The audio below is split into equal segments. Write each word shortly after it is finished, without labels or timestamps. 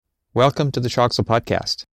Welcome to the Troxel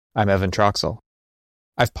Podcast. I'm Evan Troxel.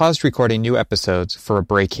 I've paused recording new episodes for a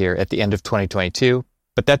break here at the end of 2022,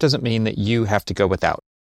 but that doesn't mean that you have to go without.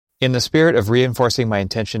 In the spirit of reinforcing my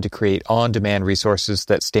intention to create on-demand resources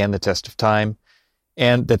that stand the test of time,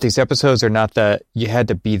 and that these episodes are not the you had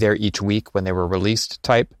to be there each week when they were released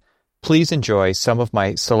type, please enjoy some of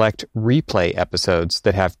my select replay episodes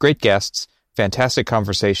that have great guests, fantastic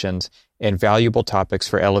conversations, and valuable topics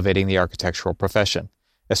for elevating the architectural profession,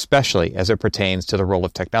 especially as it pertains to the role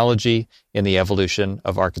of technology in the evolution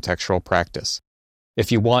of architectural practice. If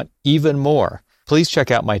you want even more, please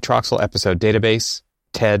check out my Troxel episode database,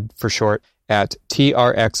 TED for short, at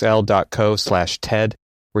trxl.co/TED,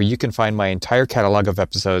 where you can find my entire catalog of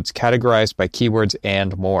episodes categorized by keywords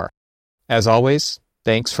and more. As always,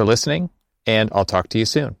 thanks for listening, and I'll talk to you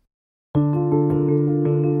soon.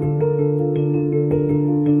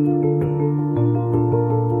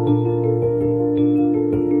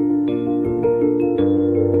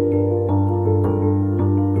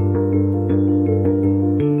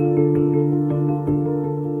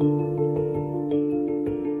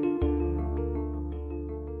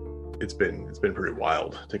 It's been pretty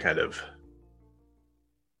wild to kind of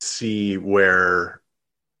see where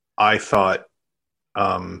I thought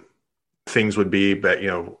things would be, but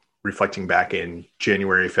reflecting back in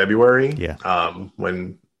January, February,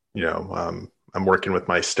 when I'm working with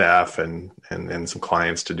my staff and some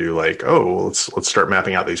clients to do let's start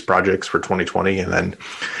mapping out these projects for 2020, and then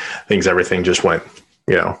everything just went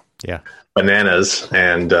bananas,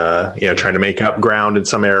 and trying to make up ground in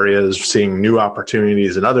some areas, seeing new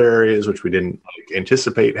opportunities in other areas which we didn't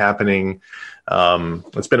anticipate happening.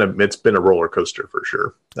 It's been a roller coaster for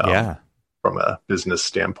sure. From a business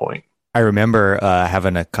standpoint. I remember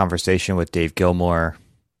having a conversation with Dave Gilmore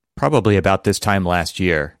probably about this time last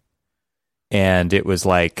year, and it was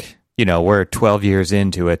like, we're 12 years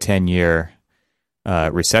into a 10-year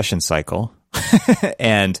recession cycle.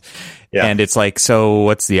 And it's like, so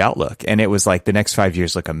what's the outlook? And it was like, the next 5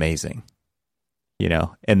 years look amazing,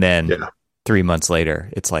 and then 3 months later,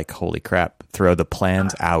 it's like, holy crap, throw the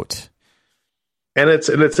plans out. And it's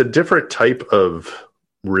a different type of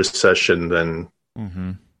recession than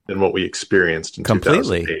what we experienced in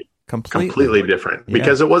 2008. Completely different,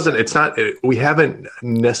 because we haven't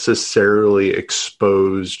necessarily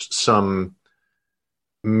exposed some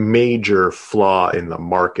major flaw in the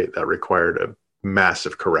market that required a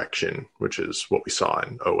massive correction, which is what we saw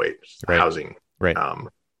in 2008, housing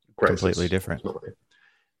crisis. Completely different.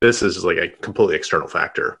 This is like a completely external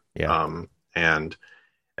factor. And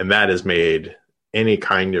that has made any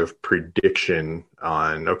kind of prediction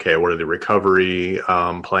on, what are the recovery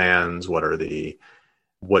plans?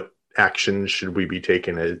 What actions should we be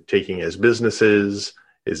taking as businesses?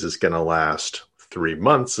 Is this going to last 3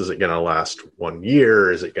 months? Is it going to last 1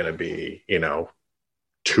 year? Is it going to be,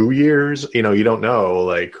 2 years? You don't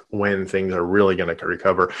know when things are really going to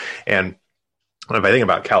recover. And if I think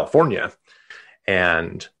about California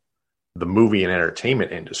and the movie and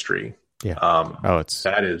entertainment industry,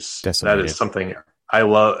 that is something I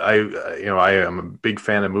love. I am a big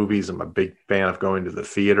fan of movies. I'm a big fan of going to the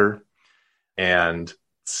theater and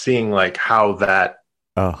seeing how that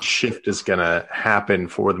shift is going to happen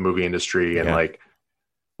for the movie industry, and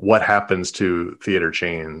what happens to theater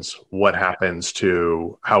chains, what happens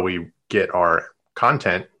to how we get our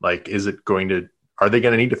content. Are they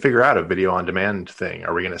going to need to figure out a video on demand thing?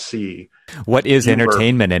 Are we going to see what is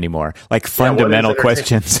entertainment anymore? Fundamental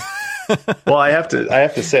questions. Well, I have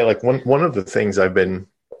to say, one of the things I've been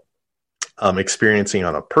experiencing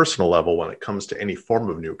on a personal level when it comes to any form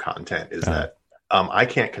of new content is that I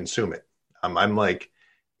can't consume it. I'm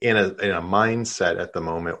in a mindset at the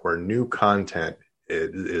moment where new content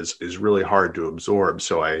is really hard to absorb.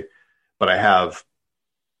 But I have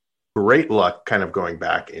great luck kind of going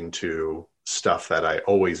back into stuff that I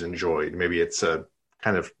always enjoyed. Maybe it's a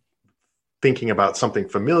kind of thinking about something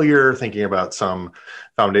familiar, thinking about some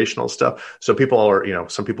foundational stuff. So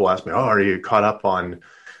some people ask me, are you caught up on,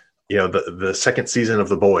 the second season of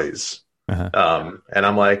The Boys? And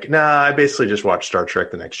I'm like, nah, I basically just watch Star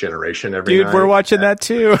Trek: The Next Generation every night. Dude, we're watching that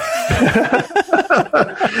too.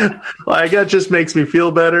 That just makes me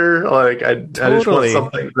feel better. I just want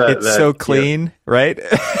something that's so clean, right?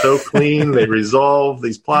 So clean. They resolve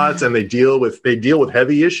these plots, and they deal with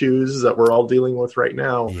heavy issues that we're all dealing with right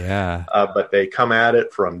now. But they come at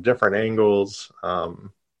it from different angles.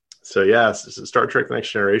 Star Trek: The Next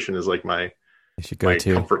Generation is my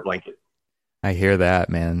comfort blanket. I hear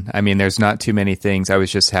that, man. I mean, there's not too many things. I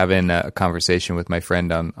was just having a conversation with my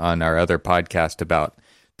friend on our other podcast about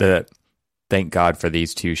the thank God for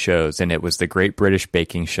these two shows, and it was the Great British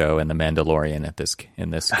Baking Show and The Mandalorian in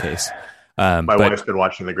this case. My wife's been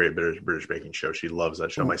watching the Great British Baking Show. She loves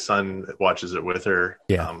that show. My son watches it with her.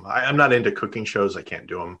 Yeah. I'm not into cooking shows. I can't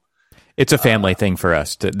do them. It's a family thing for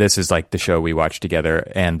us. This is like the show we watch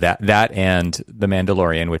together, and that and The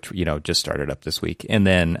Mandalorian, which just started up this week, and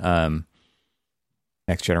then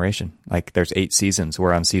Next Generation. Like there's 8 seasons.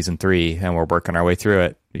 We're on season 3, and we're working our way through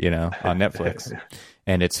it. On Netflix,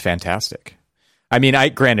 and it's fantastic. I mean, I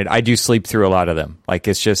do sleep through a lot of them. Like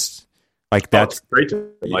it's just like that's great.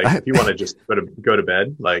 If you want to just go to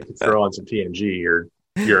bed, like throw on some TNG,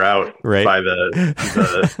 you're out right. by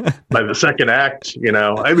the second act. And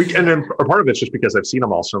then part of it's just because I've seen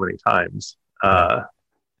them all so many times. A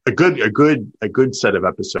good set of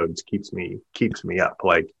episodes keeps me up.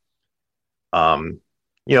 Like,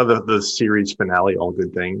 the series finale, All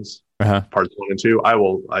Good Things. Parts 1 and 2.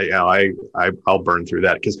 I'll burn through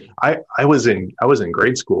that because I was in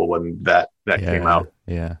grade school when that came out.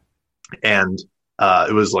 Yeah, and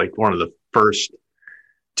it was like one of the first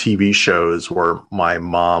TV shows where my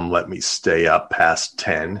mom let me stay up past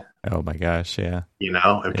 10. Oh my gosh, yeah.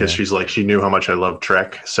 Because she's like, she knew how much I love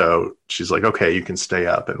Trek, so she's like, okay, you can stay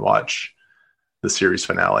up and watch the series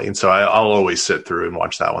finale. And so I'll always sit through and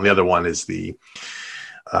watch that one. The other one is the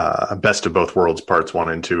Best of Both Worlds, parts 1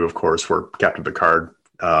 and 2, of course, where Captain Picard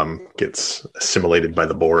gets assimilated by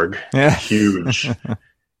the Borg. Yeah.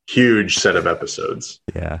 Huge set of episodes.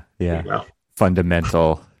 Yeah.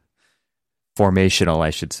 Fundamental, formational,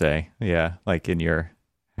 I should say. Yeah, like in your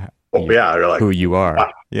like, who you are.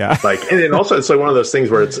 Wow. Yeah. And also it's like one of those things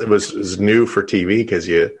where it was new for TV because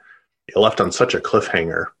you left on such a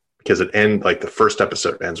cliffhanger because the first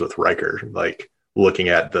episode ends with Riker like looking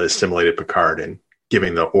at the assimilated Picard and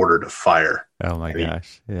giving the order to fire. Oh my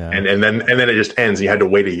gosh. Yeah. And then it just ends. You had to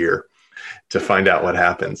wait a year to find out what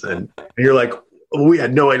happens. And you're like, we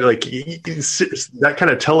had no idea, like that kind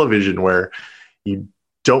of television where you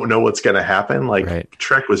don't know what's going to happen. Like right.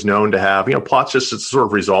 Trek was known to have, plots just sort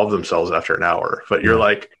of resolve themselves after an hour, but you're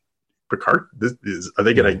like, Picard, are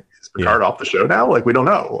they going to, is Picard off the show now? Like, we don't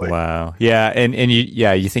know. Like, wow. Yeah. And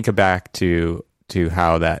you think back to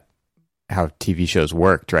how TV shows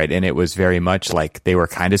worked, right? And it was very much like they were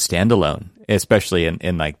kind of standalone, especially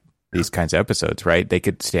in like these kinds of episodes, right? They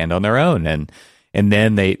could stand on their own, and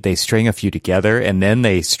then they string a few together, and then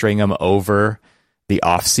they string them over the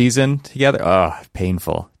off season together. Oh,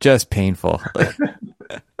 painful, just painful.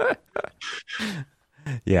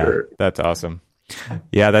 Yeah, sure. That's awesome.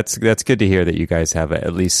 Yeah, that's good to hear that you guys have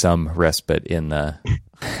at least some respite in the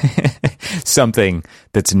something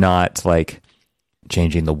that's not like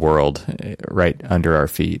changing the world right under our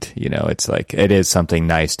feet. It's like it is something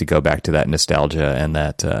nice to go back to that nostalgia and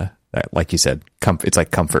that like you said, it's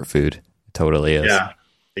like comfort food. It totally is. Yeah,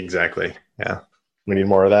 exactly. Yeah, we need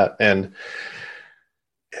more of that. And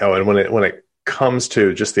and when it comes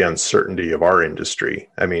to just the uncertainty of our industry,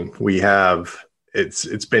 I mean, I've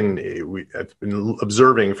been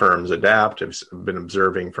observing firms adapt. I've been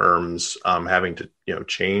observing firms having to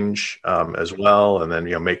change as well, and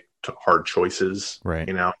then make hard choices, right?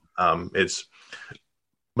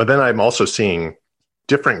 But then I'm also seeing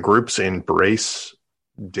different groups embrace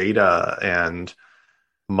data and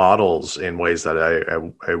models in ways that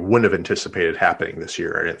I wouldn't have anticipated happening this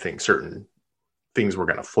year. I didn't think certain things were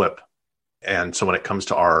going to flip. And so when it comes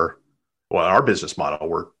to our business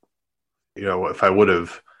model, if I would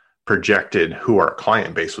have projected who our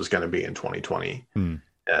client base was going to be in 2020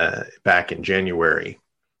 back in January,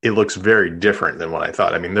 it looks very different than what I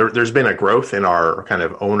thought. I mean, there's been a growth in our kind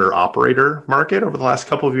of owner-operator market over the last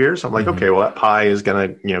couple of years. I'm like, okay, well, that pie is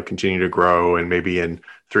going to, continue to grow, and maybe in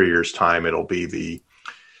 3 years' time, it'll be the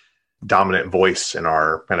dominant voice in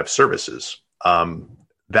our kind of services.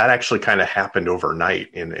 That actually kind of happened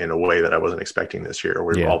overnight in a way that I wasn't expecting this year.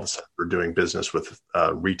 Where all of a sudden we're doing business with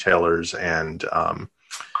retailers and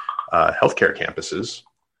healthcare campuses.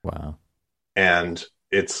 Wow. And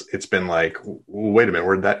it's been like, wait a minute,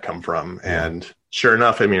 where'd that come from? Yeah. And sure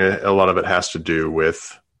enough, I mean, a lot of it has to do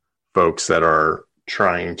with folks that are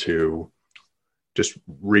trying to just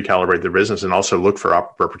recalibrate their business and also look for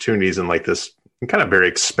opportunities in like this kind of very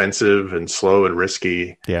expensive and slow and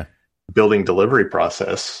risky building delivery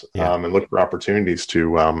process, and look for opportunities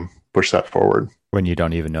to push that forward. When you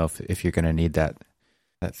don't even know if you're going to need that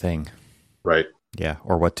thing. Right. Yeah,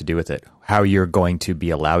 or what to do with it, how you're going to be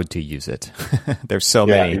allowed to use it. There's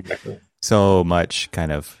so much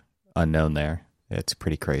kind of unknown there. It's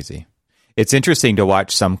pretty crazy. It's interesting to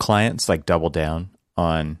watch some clients like double down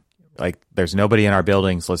on like, there's nobody in our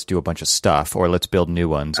buildings, let's do a bunch of stuff, or let's build new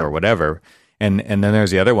ones or whatever. And then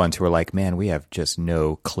there's the other ones who are like, man, we have just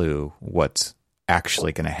no clue what's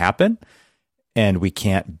actually going to happen, and we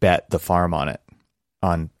can't bet the farm on it,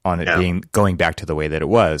 on it being going back to the way that it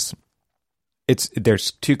was.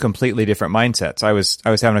 There's two completely different mindsets. I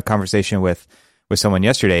was having a conversation with someone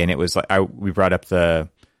yesterday, and it was like we brought up the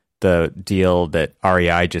deal that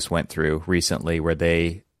REI just went through recently, where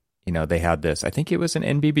they had this, I think it was an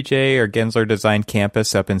NBBJ or Gensler Design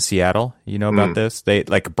campus up in Seattle. You know about this? They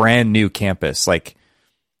like a brand new campus, like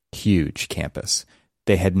huge campus.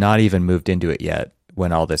 They had not even moved into it yet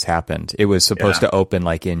when all this happened. It was supposed to open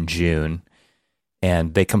like in June,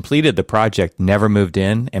 and they completed the project, never moved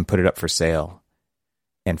in, and put it up for sale.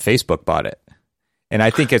 And Facebook bought it. And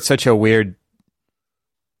I think it's such a weird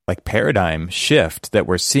like paradigm shift that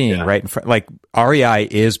we're seeing right in front. Like REI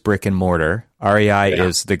is brick and mortar. REI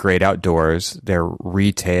is the great outdoors. They're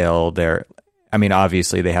retail.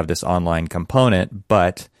 Obviously they have this online component,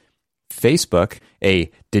 but Facebook,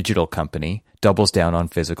 a digital company, doubles down on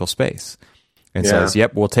physical space and says,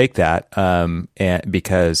 yep, we'll take that. And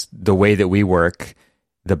because the way that we work,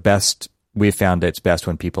 we've found it's best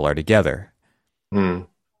when people are together.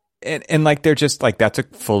 And like, they're just like, that's a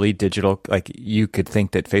fully digital, like you could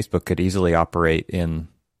think that Facebook could easily operate in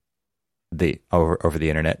over the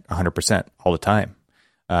internet 100% all the time.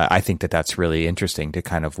 I think that's really interesting to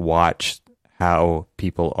kind of watch how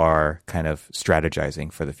people are kind of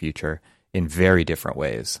strategizing for the future in very different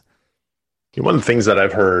ways. One of the things that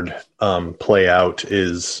I've heard play out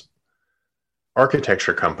is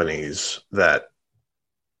architecture companies that,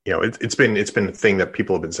 it's been a thing that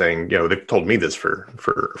people have been saying. They've told me this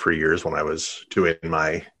for years when I was doing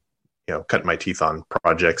my, cutting my teeth on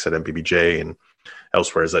projects at MBBJ and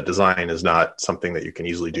elsewhere, is that design is not something that you can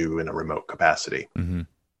easily do in a remote capacity. Mm-hmm.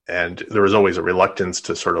 And there was always a reluctance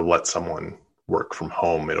to sort of let someone work from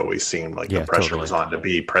home. It always seemed like the pressure was on to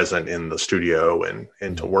be present in the studio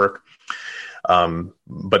and to work.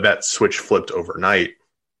 But that switch flipped overnight.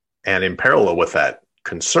 And in parallel with that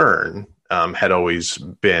concern, had always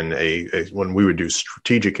been when we would do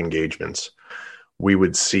strategic engagements, we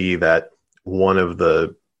would see that one of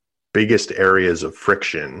the biggest areas of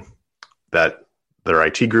friction that their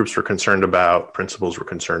IT groups were concerned about, principals were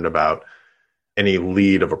concerned about, any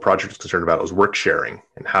lead of a project was concerned about, was work sharing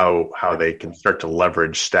and how they can start to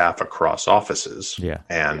leverage staff across offices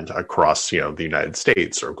and across, the United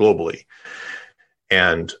States or globally.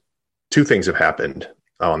 And two things have happened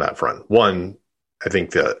on that front. One, I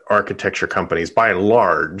think the architecture companies, by and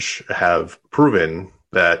large, have proven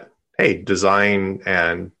that, hey, design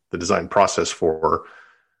and the design process for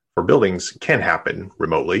buildings can happen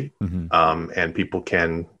remotely, and people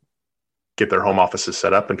can get their home offices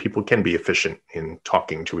set up, and people can be efficient in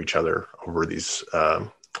talking to each other over these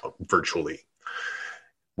virtually,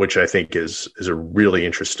 which I think is a really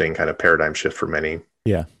interesting kind of paradigm shift for many.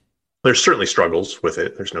 Yeah. There's certainly struggles with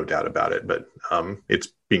it. There's no doubt about it, but it's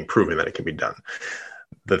being proven that it can be done.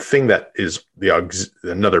 The thing that is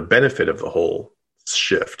another benefit of the whole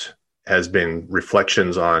shift has been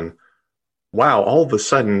reflections on, wow, all of a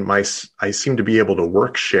sudden I seem to be able to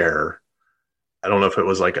work share. I don't know if it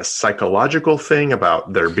was like a psychological thing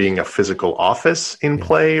about there being a physical office in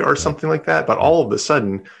play or something like that, but all of a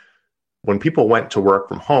sudden, when people went to work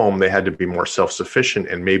from home, they had to be more self-sufficient,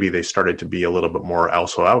 and maybe they started to be a little bit more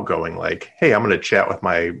also outgoing. Like, hey, I'm going to chat with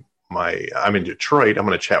I'm in Detroit. I'm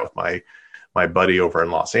going to chat with my buddy over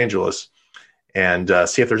in Los Angeles and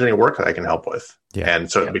see if there's any work that I can help with. Yeah.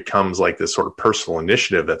 And so it becomes like this sort of personal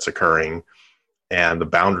initiative that's occurring, and the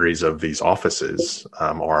boundaries of these offices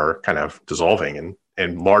are kind of dissolving,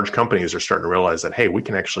 and large companies are starting to realize that, hey, we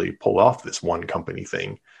can actually pull off this one company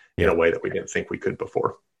thing in a way that we didn't think we could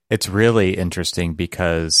before. It's really interesting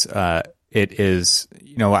because it is,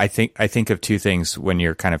 I think of two things when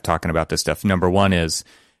you're kind of talking about this stuff. Number one is,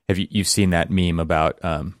 you've seen that meme about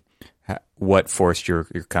what forced your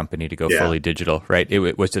company to go fully digital, right?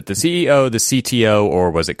 Was it the CEO, the CTO,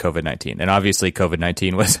 or was it COVID-19? And obviously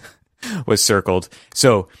COVID-19 was circled.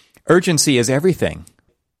 So urgency is everything.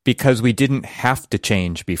 Because we didn't have to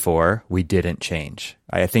change before, we didn't change.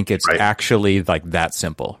 I think it's actually like that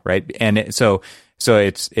simple, right? And so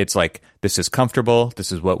it's like, this is comfortable.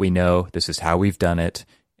 This is what we know. This is how we've done it.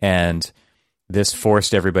 And this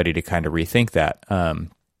forced everybody to kind of rethink that.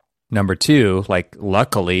 Number two, like,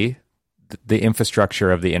 luckily, the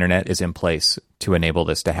infrastructure of the internet is in place to enable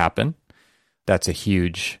this to happen. That's a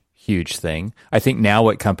huge, huge thing. I think now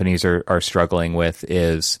what companies are struggling with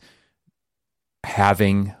is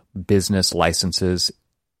having business licenses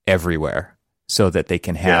everywhere so that they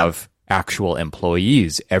can have actual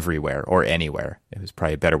employees everywhere or anywhere. It was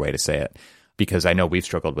probably a better way to say it, because I know we've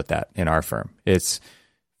struggled with that in our firm. It's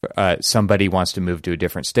somebody wants to move to a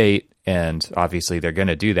different state, and obviously they're going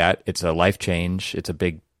to do that. It's a life change. It's a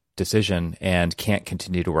big decision, and can't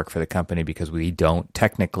continue to work for the company because we don't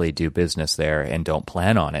technically do business there and don't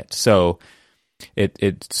plan on it. So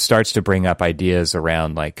it starts to bring up ideas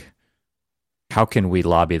around like, how can we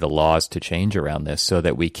lobby the laws to change around this so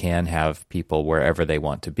that we can have people wherever they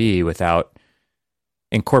want to be without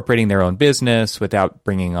incorporating their own business, without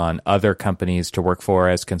bringing on other companies to work for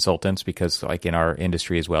as consultants, because like in our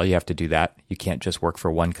industry as well, you have to do that. You can't just work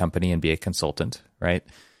for one company and be a consultant, right?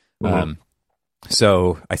 Mm-hmm.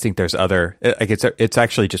 So I think there's other, like it's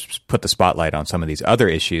actually just put the spotlight on some of these other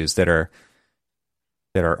issues that are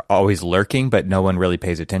always lurking, but no one really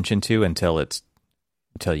pays attention to until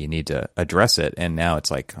you need to address it. And now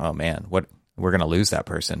it's like, oh man, we're going to lose that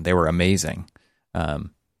person. They were amazing.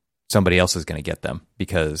 Somebody else is going to get them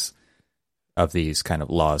because of these kind of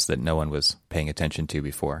laws that no one was paying attention to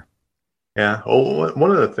before. Yeah. Well, one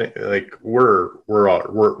of the things, like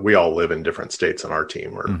we all live in different states on our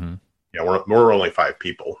team. We're only 5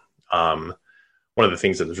 people. One of the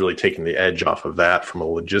things that is really taking the edge off of that from a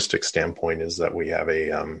logistics standpoint is that we have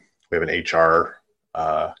an HR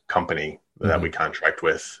company that we contract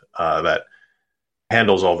with that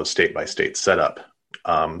handles all the state by state setup.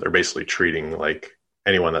 They're basically treating like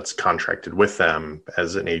anyone that's contracted with them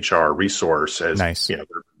as an HR resource, as nice. They're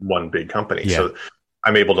one big company. Yeah. So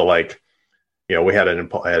I'm able to we had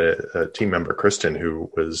a team member, Kristen, who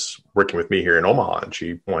was working with me here in Omaha, and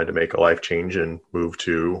she wanted to make a life change and move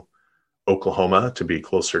to Oklahoma to be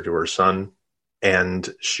closer to her son. And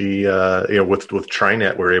she, with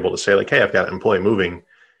TriNet, we're able to say like, hey, I've got an employee moving,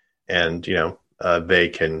 and they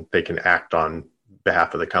can act on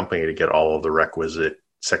behalf of the company to get all of the requisite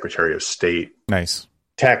Secretary of State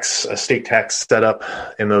state tax set up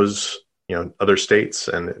in those other states,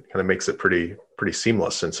 and it kind of makes it pretty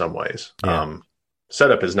seamless in some ways. Yeah.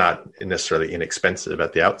 Setup is not necessarily inexpensive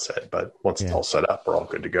at the outset, but once it's all set up, we're all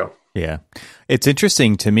good to go. Yeah, it's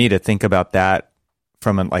interesting to me to think about that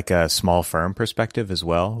from a small firm perspective as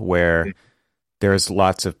well, where there's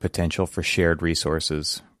lots of potential for shared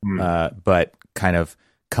resources, but kind of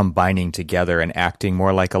combining together and acting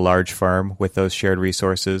more like a large firm with those shared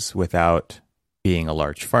resources without being a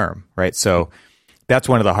large firm, right? So that's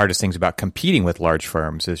one of the hardest things about competing with large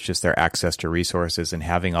firms is just their access to resources and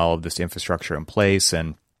having all of this infrastructure in place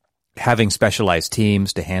and having specialized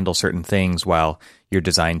teams to handle certain things while your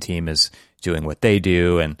design team is doing what they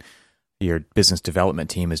do and your business development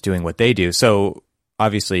team is doing what they do. So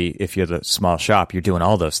obviously, if you're the small shop, you're doing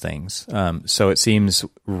all those things. So it seems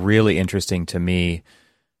really interesting to me,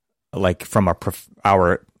 like from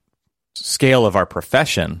our scale of our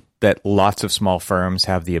profession, that lots of small firms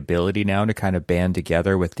have the ability now to kind of band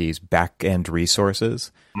together with these back-end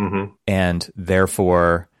resources and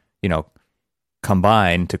therefore,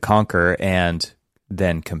 combine to conquer and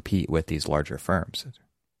then compete with these larger firms.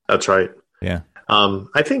 That's right. Yeah.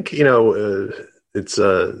 I think, it's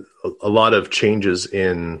a lot of changes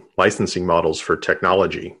in licensing models for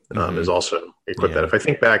technology is also equipped that. If I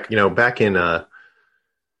think back, back in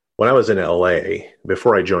when I was in LA,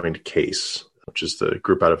 before I joined CASE, which is the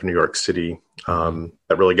group out of New York City,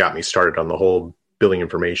 that really got me started on the whole building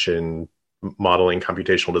information modeling,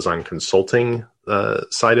 computational design consulting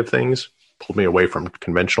side of things, pulled me away from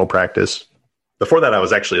conventional practice. Before that, I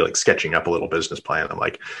was actually sketching up a little business plan. I'm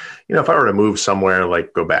like, if I were to move somewhere,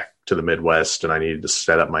 go back to the Midwest and I needed to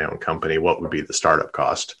set up my own company, what would be the startup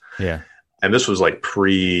cost? Yeah. And this was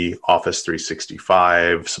pre-Office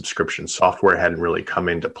 365, subscription software hadn't really come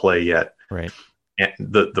into play yet. Right. And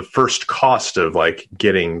the first cost of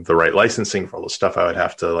getting the right licensing for all the stuff I would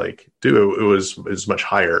have to do, it was much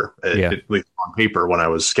higher, at least on paper when I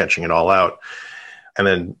was sketching it all out. And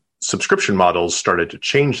then subscription models started to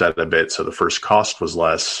change that a bit. So the first cost was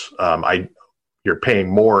less. You're paying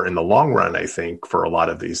more in the long run, I think, for a lot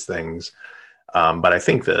of these things. But I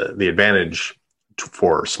think the advantage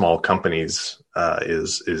for small companies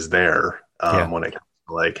is there when it comes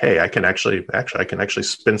to hey, I can actually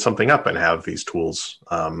spin something up and have these tools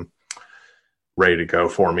ready to go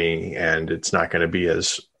for me, and it's not going to be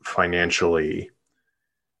as financially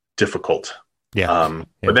difficult. But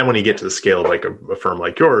then when you get to the scale of a firm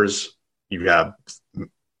like yours, you have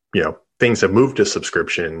things have moved to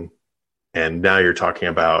subscription, and now you're talking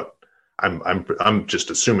about I'm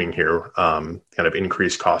just assuming here kind of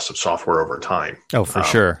increased costs of software over time. Oh, for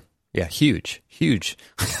sure. Yeah, huge.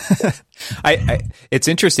 It's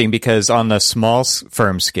interesting because on the small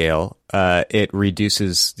firm scale, it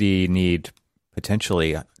reduces the need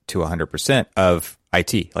potentially to 100% of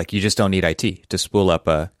IT. You just don't need IT to spool up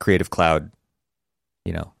a Creative Cloud,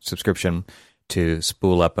 subscription to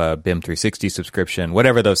spool up a BIM 360 subscription,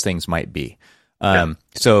 whatever those things might be.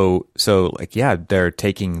 So like, yeah, they're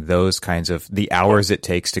taking those kinds of the hours it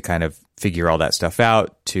takes to kind of figure all that stuff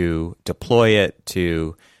out, to deploy it,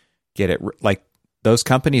 to get it, like those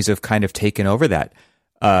companies have kind of taken over that.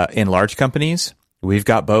 In large companies, we've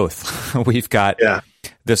got both. We've got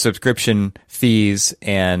the subscription fees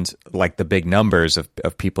and like the big numbers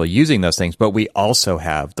of people using those things, but we also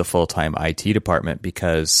have the full-time IT department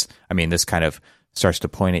because, I mean, this kind of starts to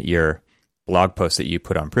point at your blog post that you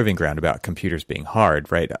put on Proving Ground about computers being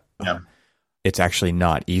hard, right? Yeah. It's actually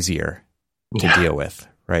not easier to deal with,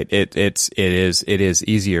 right? It is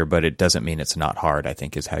easier, but it doesn't mean it's not hard, I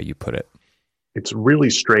think is how you put it. It's really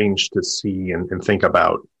strange to see and think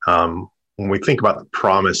about when we think about the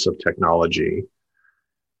promise of technology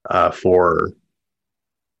for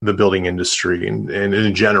the building industry and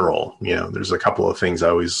in general. You know, there's a couple of things I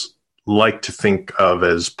always like to think of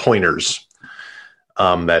as pointers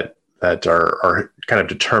that are kind of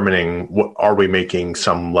determining what are we making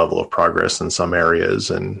some level of progress in some areas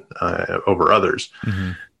and over others.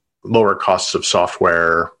 Mm-hmm. Lower costs of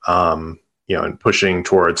software, and pushing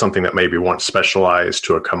towards something that maybe once specialized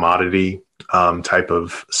to a commodity type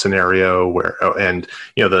of scenario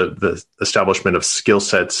the establishment of skill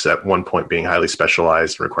sets at one point being highly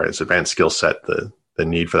specialized and requiring this advanced skill set, the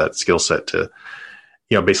need for that skill set to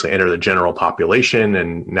basically enter the general population.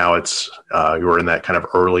 And now it's, you're in that kind of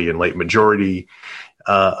early and late majority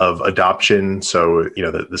of adoption. So,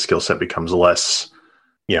 the skill set becomes less,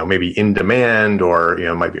 maybe in demand or,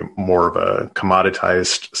 might be more of a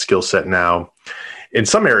commoditized skill set now. In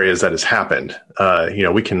some areas that has happened,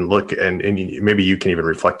 we can look and maybe you can even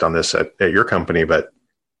reflect on this at your company, but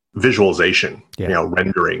visualization,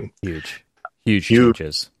 rendering. Huge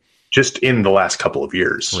changes. Just in the last couple of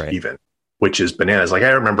years, right. Even. Which is bananas. Like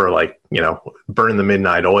I remember, burning the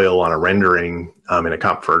midnight oil on a rendering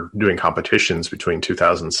for doing competitions between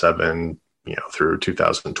 2007, through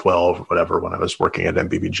 2012 or whatever, when I was working at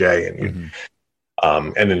MBBJ,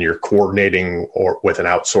 and then you're coordinating with an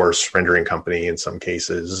outsourced rendering company in some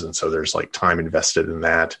cases, and so there's like time invested in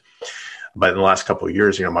that. But in the last couple of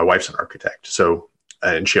years, my wife's an architect,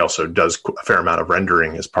 and she also does a fair amount of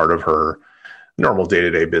rendering as part of her normal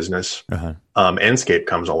day-to-day business. Enscape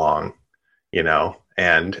comes along.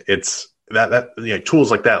 And it's that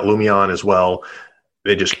tools like that, Lumion as well,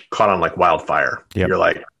 they just caught on like wildfire. Yep. You're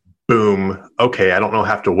like, boom, okay, I don't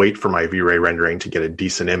have to wait for my V-Ray rendering to get a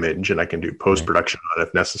decent image, and I can do post-production on it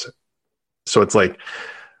if necessary. So it's like,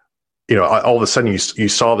 all of a sudden you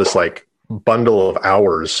saw this like bundle of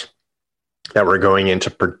hours that were going into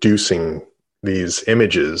producing these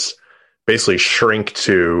images basically shrink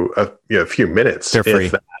to a few minutes. They're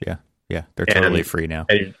free. Yeah, they're totally free now.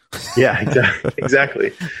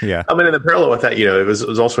 Exactly. Yeah. I mean, in the parallel with that, it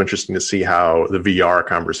was also interesting to see how the VR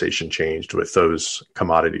conversation changed with those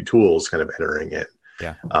commodity tools kind of entering it.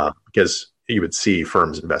 Yeah. Because you would see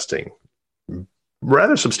firms investing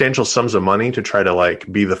rather substantial sums of money to try to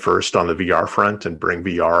be the first on the VR front and bring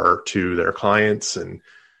VR to their clients and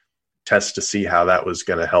test to see how that was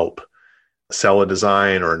going to help sell a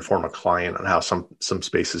design or inform a client on how some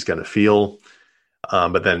space is going to feel.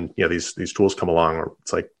 But then, these tools come along where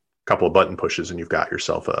it's like a couple of button pushes and you've got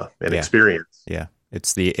yourself an experience. Yeah.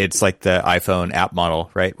 It's like the iPhone app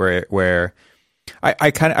model, right? Where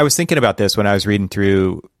I was thinking about this when I was reading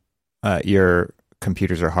through your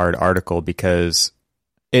Computers Are Hard article, because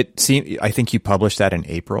it seemed, I think you published that in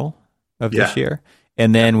April of this year.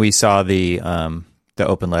 And then we saw the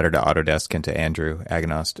open letter to Autodesk and to Andrew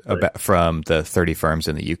Agnost from the 30 firms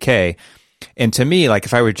in the UK. And to me,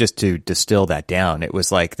 if I were just to distill that down, it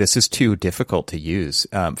was like, this is too difficult to use.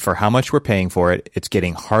 For how much we're paying for it, it's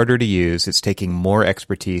getting harder to use. It's taking more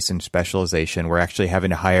expertise and specialization. We're actually having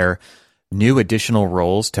to hire new additional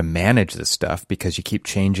roles to manage this stuff because you keep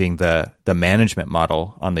changing the management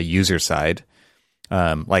model on the user side.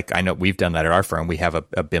 I know we've done that at our firm. We have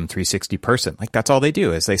a BIM 360 person. That's all they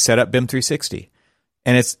do is they set up BIM 360.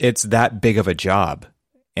 And it's that big of a job.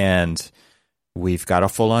 And we've got a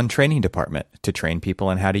full-on training department to train people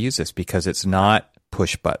on how to use this because it's not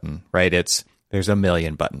push button, right? There's a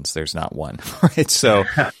million buttons. There's not one, right? So,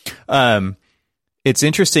 it's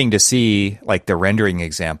interesting to see the rendering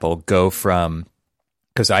example go from,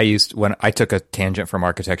 because when I took a tangent from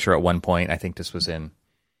architecture at one point, I think this was in,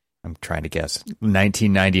 I'm trying to guess,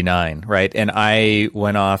 1999, right? And I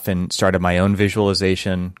went off and started my own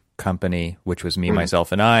visualization company, which was me,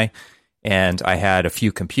 myself, and I. And I had a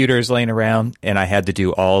few computers laying around, and I had to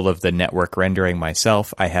do all of the network rendering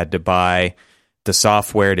myself. I had to buy the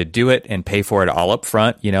software to do it and pay for it all up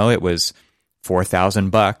front. It was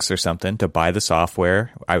 $4,000 or something to buy the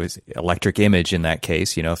software. I was Electric Image in that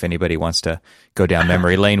case, if anybody wants to go down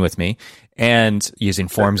memory lane with me, and using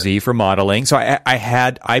FormZ for modeling. So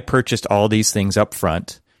I purchased all these things up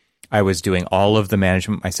front. I was doing all of the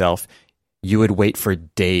management myself. You would wait for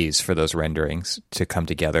days for those renderings to come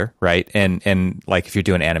together, right? And like if you're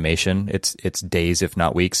doing animation, it's days, if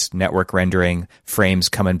not weeks. Network rendering, frames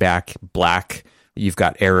coming back black. You've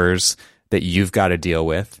got errors that you've got to deal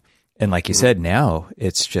with. And like you said, now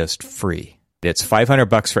it's just free. It's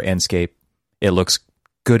 $500 for Enscape. It looks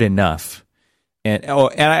good enough. And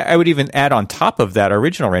I would even add on top of that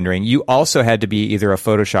original rendering, you also had to be either a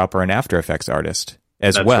Photoshop or an After Effects artist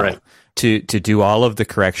as well. Right. To do all of the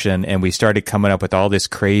correction, and we started coming up with all this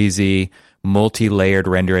crazy multi-layered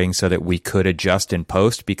rendering so that we could adjust in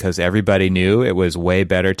post, because everybody knew it was way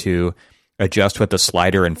better to adjust with the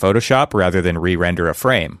slider in Photoshop rather than re-render a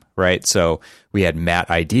frame, right? So we had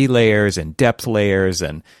matte ID layers and depth layers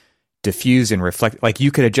and diffuse and reflect. Like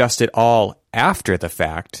you could adjust it all after the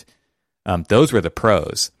fact. Those were the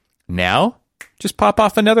pros. Now, just pop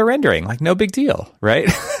off another rendering, like no big deal, right?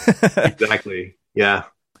 Exactly. Yeah.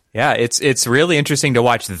 Yeah, it's really interesting to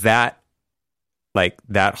watch that, like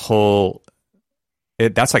that whole,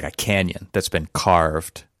 that's like a canyon that's been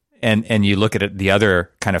carved. And you look at it, the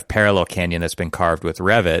other kind of parallel canyon that's been carved with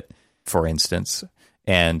Revit, for instance,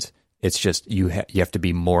 and it's just, you have to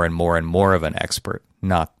be more and more and more of an expert,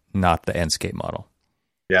 not the Enscape model.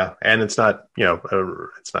 Yeah, and it's not,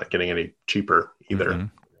 it's not getting any cheaper either.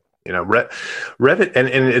 Mm-hmm. Revit, and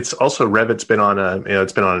it's also, Revit's been on an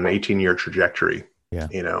 18-year trajectory. Yeah.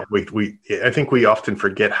 I think we often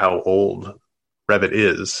forget how old Revit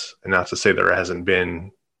is, and not to say there hasn't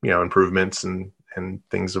been, improvements and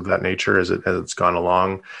things of that nature as it's gone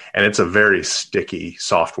along. And it's a very sticky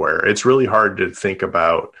software. It's really hard to think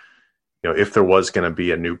about, if there was going to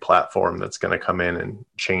be a new platform that's going to come in and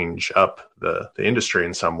change up the industry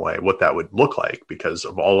in some way, what that would look like, because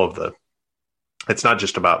of all of it's not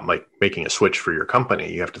just about like making a switch for your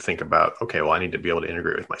company. You have to think about, okay, well, I need to be able to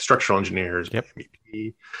integrate with my structural engineers, yep. my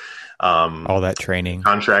MEP, all that training,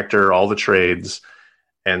 contractor, all the trades.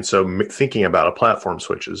 And so thinking about a platform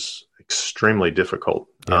switch is extremely difficult.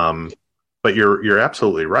 Yep. But you're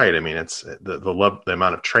absolutely right. I mean, it's the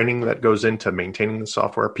amount of training that goes into maintaining the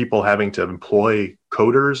software, people having to employ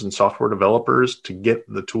coders and software developers to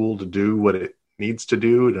get the tool to do what it needs to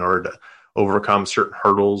do in order to overcome certain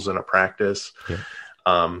hurdles in a practice. Yeah.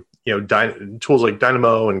 Tools like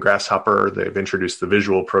Dynamo and Grasshopper, they've introduced the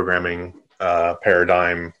visual programming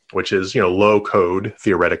paradigm, which is, low code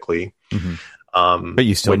theoretically. Mm-hmm. But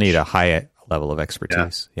you still need a high level of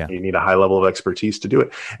expertise. Yeah. You need a high level of expertise to do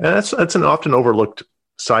it. And that's an often overlooked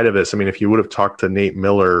side of this. I mean, if you would have talked to Nate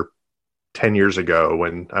Miller 10 years ago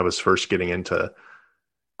when I was first getting into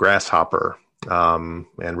Grasshopper, and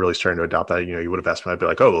really starting to adopt that, you would have asked me, I'd be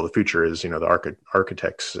like, oh, well, the future is, the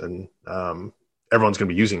architects and everyone's going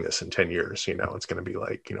to be using this in 10 years. It's going to be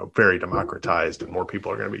like, very democratized and more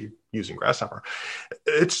people are going to be using Grasshopper.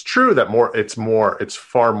 It's true that it's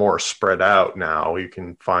far more spread out now. You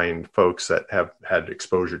can find folks that have had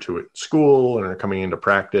exposure to it in school and are coming into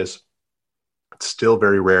practice. It's still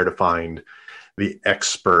very rare to find the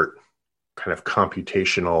expert kind of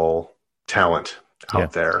computational talent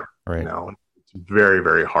out there. Right. It's very,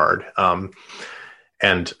 very hard.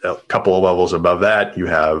 And a couple of levels above that, you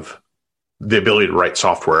have the ability to write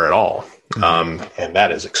software at all. Mm-hmm. And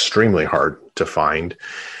that is extremely hard to find.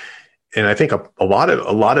 And I think a lot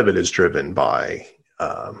of it is driven by,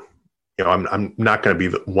 I'm not going to be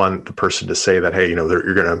the person to say that, hey,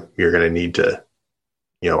 you're going to need to,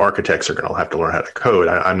 architects are going to have to learn how to code.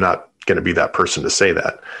 I'm not going to be that person to say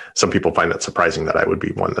that. Some people find that surprising that I would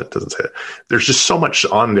be one that doesn't say it. There's just so much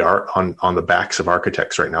on the backs of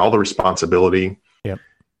architects right now, all the responsibility. Yep.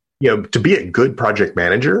 To be a good project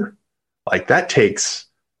manager, like that takes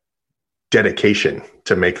dedication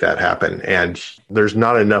to make that happen. And there's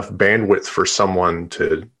not enough bandwidth for someone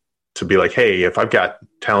to be like, hey, if I've got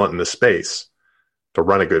talent in this space to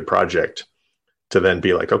run a good project, to then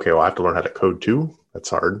be like, okay, well, I have to learn how to code too. That's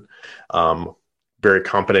hard. Very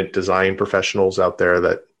competent design professionals out there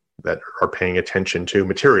that are paying attention to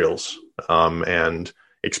materials and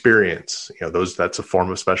experience. That's a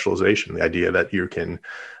form of specialization. The idea that you can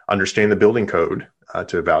understand the building code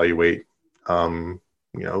to evaluate your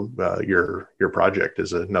project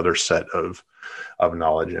is another set of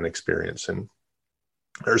knowledge and experience. And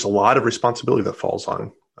there's a lot of responsibility that falls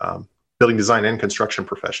on building design and construction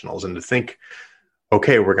professionals. And to think,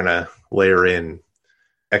 okay, we're going to layer in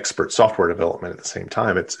expert software development at the same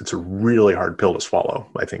time, it's a really hard pill to swallow,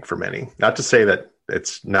 I think, for many. Not to say that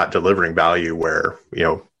it's not delivering value where,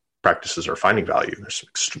 practices are finding value. There's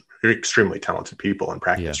some extremely talented people in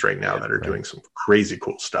practice right now that are doing some crazy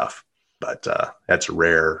cool stuff, but that's a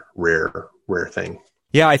rare thing.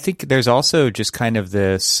 Yeah, I think there's also just kind of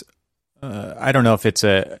this. I don't know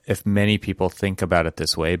if many people think about it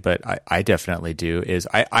this way, but I definitely do. Is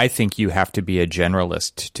I think you have to be a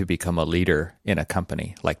generalist to become a leader in a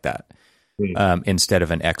company like that. Instead of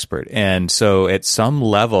an expert. And so at some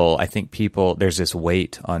level, I think there's this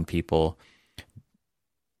weight on people,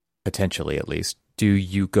 potentially at least. Do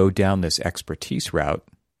you go down this expertise route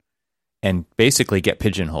and basically get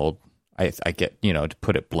pigeonholed? I get, to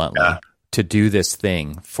put it bluntly, to do this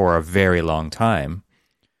thing for a very long time?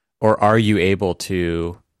 Or are you able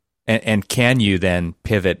to, and can you then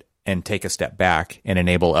pivot and take a step back and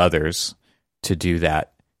enable others to do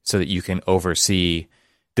that so that you can oversee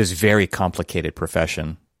this very complicated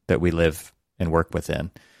profession that we live and work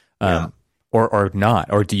within, or not?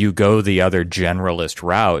 Or do you go the other generalist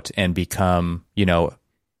route and become, the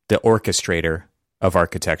orchestrator of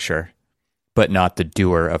architecture, but not the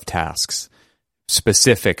doer of tasks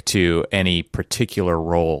specific to any particular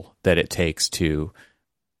role that it takes to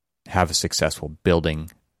have a successful building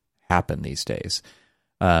happen these days?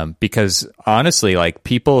 Because honestly, like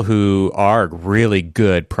people who are really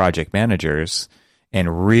good project managers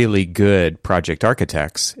and really good project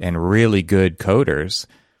architects and really good coders,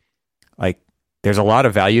 like there's a lot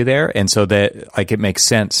of value there. And so that like it makes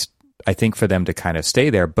sense, I think, for them to kind of stay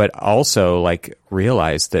there, but also like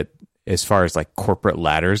realize that as far as like corporate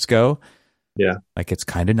ladders go, like it's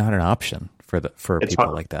kind of not an option for people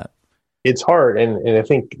hard. Like that. It's hard. And I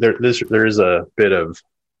think there's a bit of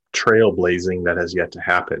trailblazing that has yet to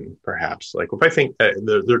happen, perhaps. Like if I think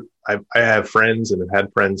that I have friends and have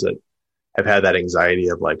had friends that have had that anxiety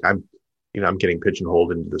of like, I'm getting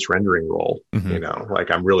pigeonholed into this rendering role, like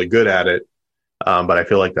I'm really good at it. But I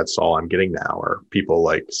feel like that's all I'm getting now, or people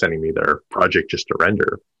like sending me their project just to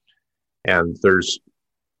render. And there's,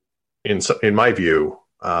 in my view,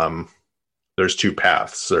 there's two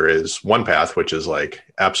paths. There is one path, which is like,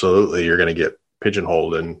 absolutely, you're going to get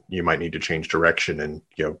pigeonholed and you might need to change direction and,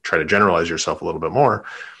 try to generalize yourself a little bit more.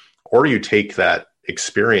 Or you take that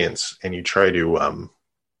experience and you try to,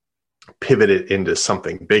 pivot it into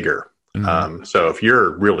something bigger. So if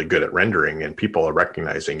you're really good at rendering and people are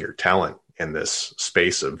recognizing your talent in this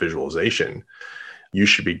space of visualization, you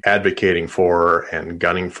should be advocating for and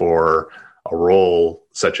gunning for a role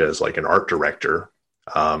such as like an art director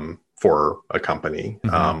for a company,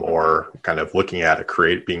 or kind of looking at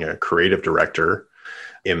being a creative director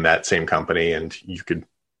in that same company, and you could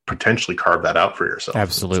potentially carve that out for yourself.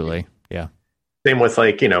 Absolutely. Yeah. Same with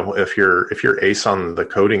like, if you're ace on the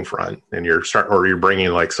coding front and you're bringing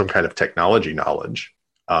like some kind of technology knowledge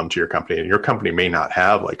to your company, and your company may not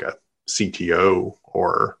have like a CTO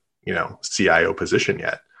or, CIO position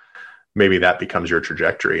yet, maybe that becomes your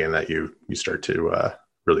trajectory, and that you start to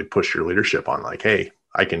really push your leadership on like, hey,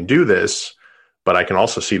 I can do this, but I can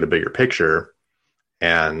also see the bigger picture,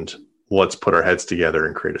 and let's put our heads together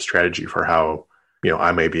and create a strategy for how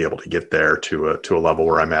I may be able to get there to a level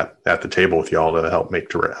where I'm at the table with y'all to help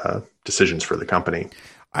make decisions for the company.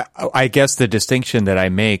 I guess the distinction that I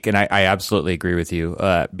make, and I absolutely agree with you,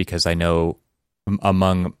 because I know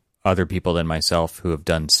among other people than myself who have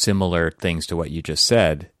done similar things to what you just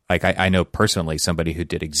said, like I know personally somebody who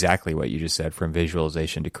did exactly what you just said, from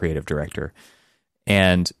visualization to creative director.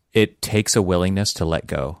 And it takes a willingness to let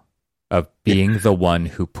go of being the one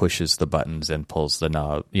who pushes the buttons and pulls the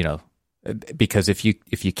knob, because if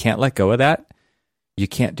you can't let go of that, you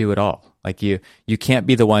can't do it all. Like you can't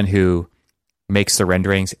be the one who makes the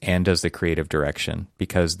renderings and does the creative direction,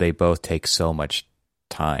 because they both take so much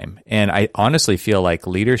time. And I honestly feel like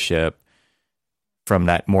leadership, from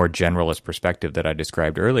that more generalist perspective that I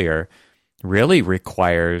described earlier, really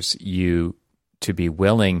requires you to be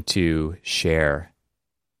willing to share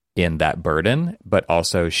in that burden, but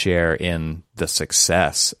also share in the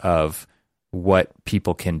success of what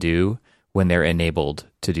people can do when they're enabled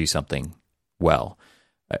to do something well.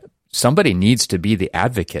 Somebody needs to be the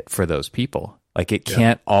advocate for those people. Like it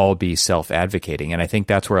can't all be self-advocating. And I think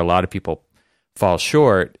that's where a lot of people fall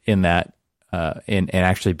short in that, in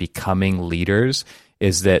actually becoming leaders,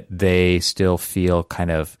 is that they still feel kind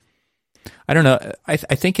of, I don't know. I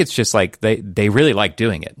think it's just like they really like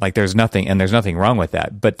doing it. Like there's nothing wrong with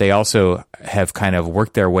that. But they also have kind of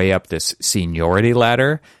worked their way up this seniority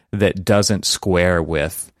ladder that doesn't square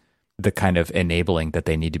with the kind of enabling that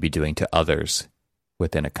they need to be doing to others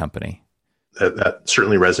within a company. That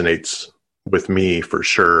certainly resonates with me for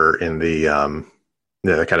sure in the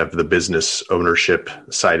kind of the business ownership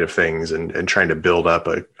side of things, and trying to build up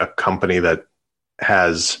a company that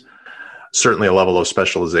has certainly a level of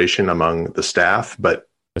specialization among the staff, but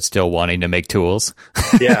still wanting to make tools.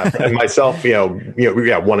 Yeah, and myself,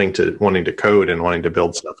 wanting to code and wanting to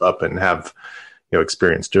build stuff up and have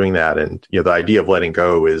experience doing that. And the idea of letting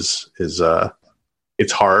go is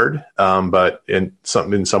it's hard, but in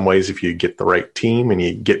some ways, if you get the right team and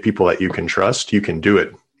you get people that you can trust, you can do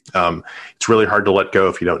it. It's really hard to let go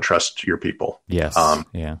if you don't trust your people. Yes.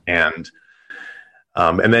 And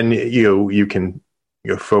then you can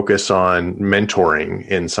focus on mentoring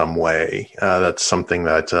in some way. That's something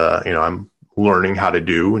that I'm learning how to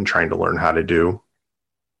do and trying to learn how to do.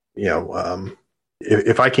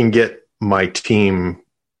 If I can get my team,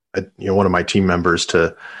 one of my team members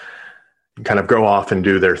to kind of go off and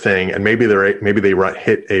do their thing, and maybe they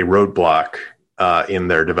hit a roadblock in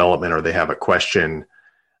their development, or they have a question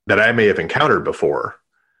that I may have encountered before,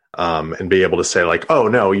 and be able to say like, "Oh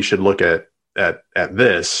no, you should look at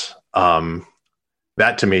this."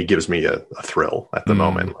 That to me gives me a thrill at the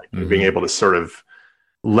moment, like being able to sort of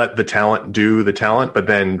let the talent do the talent, but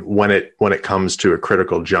then when it comes to a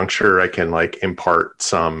critical juncture, I can like impart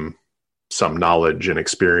some knowledge and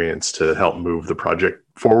experience to help move the project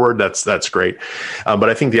forward. That's great. But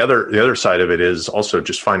I think the other side of it is also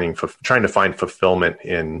just trying to find fulfillment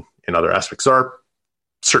in other aspects. There are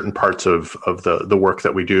certain parts of the work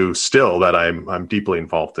that we do still that I'm deeply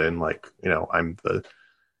involved in. Like, I'm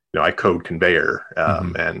I code Conveyor,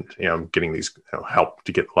 and I'm getting these help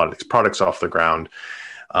to get a lot of these products off the ground,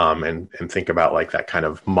 and think about like that kind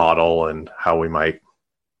of model and how we might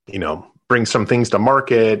bring some things to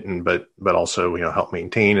market, and but also help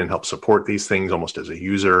maintain and help support these things almost as a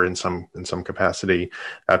user in some capacity.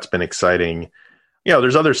 That's been exciting.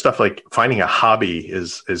 There's other stuff like finding a hobby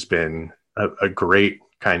has been a great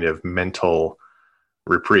kind of mental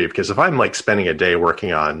reprieve, because if I'm like spending a day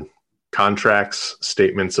working on contracts,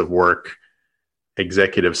 statements of work,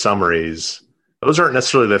 executive summaries, those aren't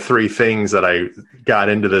necessarily the three things that I got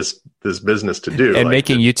into this business to do. And like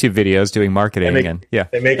making YouTube videos, doing marketing, and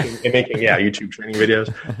making YouTube training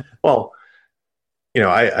videos. Well,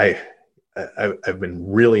 I've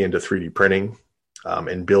been really into 3D printing,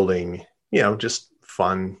 and building, just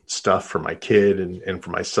fun stuff for my kid and for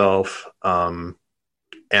myself. And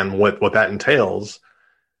what that entails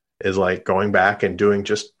is like going back and doing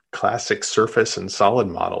just classic surface and solid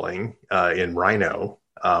modeling in Rhino,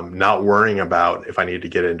 not worrying about if I need to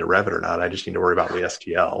get into Revit or not. I just need to worry about the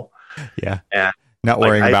STL. Yeah. And not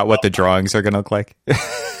worrying about what the drawings are going to look like.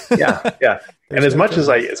 Yeah. And as much as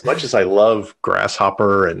I love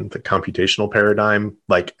Grasshopper and the computational paradigm,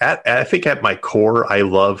 like I think at my core, I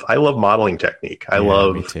love modeling technique. I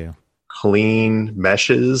love clean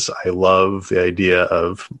meshes. I love the idea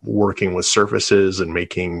of working with surfaces and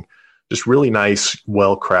making just really nice,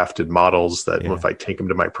 well-crafted models that if I take them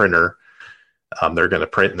to my printer, they're going to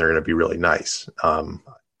print and they're going to be really nice.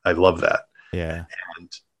 I love that. Yeah. And,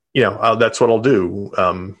 that's what I'll do,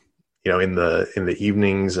 in the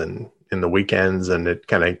evenings and in the weekends. And it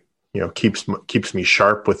kind of, keeps me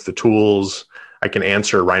sharp with the tools. I can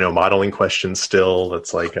answer Rhino modeling questions still.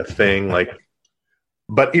 That's like a thing.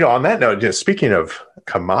 But on that note, just speaking of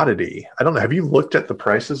commodity, I don't know. Have you looked at the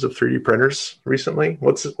prices of 3D printers recently?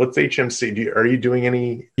 What's HMC? Are you doing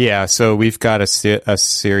any? Yeah, so we've got a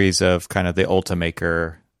series of kind of the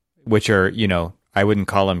Ultimaker, which are I wouldn't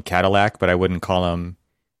call them Cadillac, but I wouldn't call them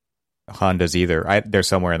Hondas either. They're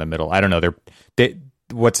somewhere in the middle. I don't know.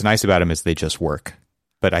 What's nice about them is they just work,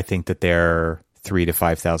 but I think that they're $3,000 to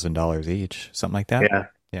 $5,000 each, something like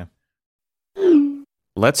that. Yeah.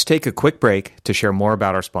 Let's take a quick break to share more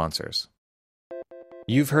about our sponsors.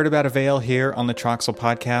 You've heard about Avail here on the Troxel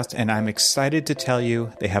Podcast, and I'm excited to tell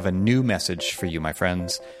you they have a new message for you, my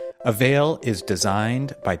friends. Avail is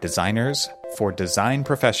designed by designers for design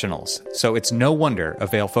professionals, so it's no wonder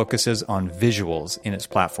Avail focuses on visuals in its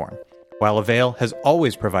platform. While Avail has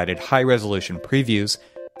always provided high-resolution previews,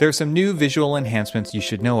 there are some new visual enhancements you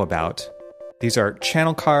should know about. These are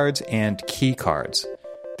channel cards and key cards.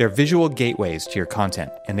 They're visual gateways to your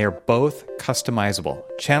content, and they're both customizable.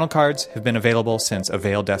 Channel cards have been available since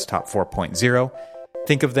Avail Desktop 4.0.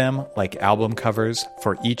 Think of them like album covers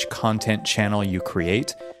for each content channel you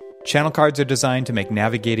create. Channel cards are designed to make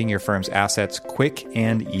navigating your firm's assets quick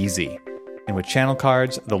and easy. And with channel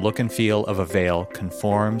cards, the look and feel of Avail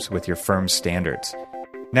conforms with your firm's standards.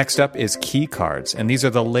 Next up is key cards, and these are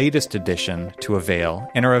the latest addition to Avail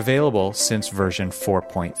and are available since version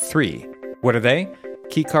 4.3. What are they?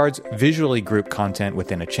 Key cards visually group content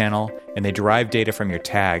within a channel, and they derive data from your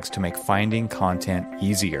tags to make finding content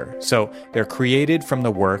easier. So they're created from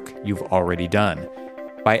the work you've already done.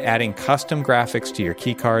 By adding custom graphics to your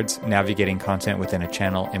key cards, navigating content within a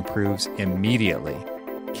channel improves immediately.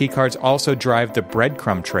 Keycards also drive the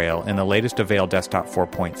breadcrumb trail in the latest Avail Desktop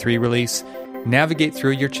 4.3 release. Navigate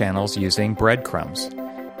through your channels using breadcrumbs.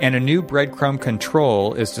 And a new breadcrumb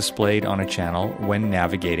control is displayed on a channel when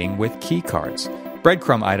navigating with keycards.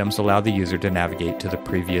 Breadcrumb items allow the user to navigate to the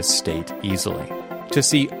previous state easily. To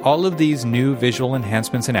see all of these new visual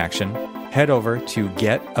enhancements in action, head over to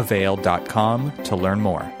getavail.com to learn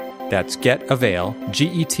more. That's getavail,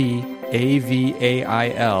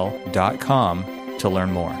 GETAVAIL.com to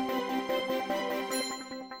learn more.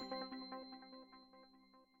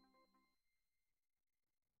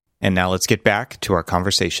 And now let's get back to our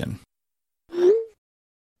conversation.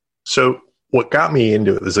 So what got me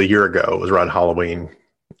into it was a year ago. It was around Halloween.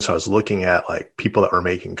 So I was looking at like people that were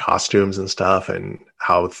making costumes and stuff, and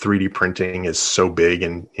how 3D printing is so big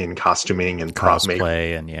in costuming and prop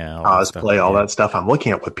making, and all that stuff. I'm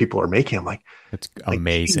looking at what people are making. I'm like, it's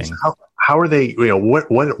amazing. Geez, how are they?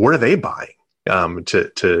 What are they buying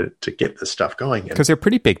to get this stuff going? Because they're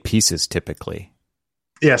pretty big pieces typically.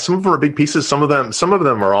 Yeah, some of them are big pieces. Some of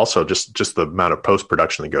them are also just the amount of post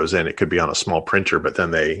production that goes in. It could be on a small printer, but then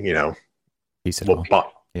they piece it all.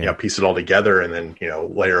 Piece it all together, and then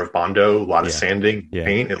layer of Bondo, a lot of sanding,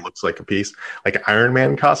 paint. It looks like a piece, like Iron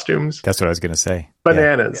Man costumes. That's what I was going to say.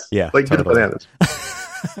 Bananas, like totally. Bananas.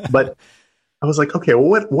 But I was like, okay,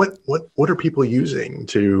 well, what are people using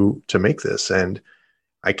to make this? And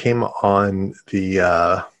I came on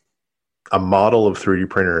a model of 3D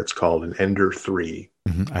printer. It's called an Ender 3.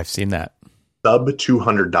 Mm-hmm. I've seen that. Sub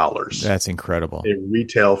 $200. That's incredible. They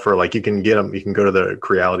retail for like, you can get them. You can go to the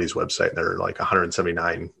Creality's website. They're like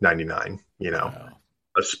 $179.99. Wow.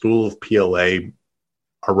 A spool of PLA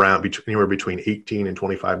around anywhere between $18 and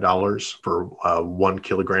 $25 for 1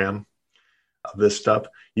 kilogram of this stuff.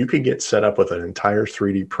 You could get set up with an entire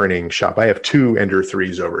 3D printing shop. I have 2 Ender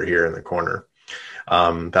 3s over here in the corner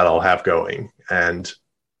that I'll have going. And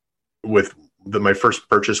with my first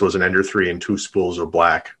purchase was an Ender 3 and 2 spools of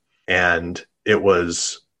black, and it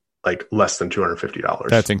was like less than $250.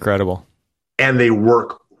 That's incredible. And they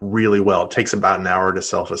work really well. It takes about an hour to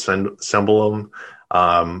self-assemble them.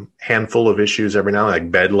 Handful of issues every now and then,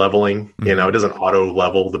 like bed leveling. Mm-hmm. It doesn't auto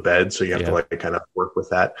level the bed, so you have to like kind of work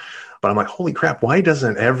with that. But I'm like, holy crap, why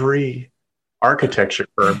doesn't every architecture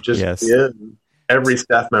firm just give every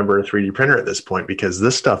staff member a 3D printer at this point? Because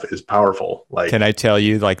this stuff is powerful. Like, can I tell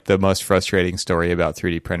you like the most frustrating story about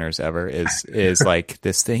 3D printers ever is like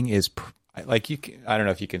this thing is like I don't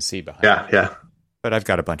know if you can see behind. Yeah. But I've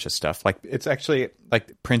got a bunch of stuff. Like it's actually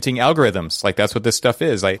like printing algorithms. Like that's what this stuff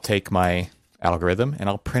is. I take my algorithm and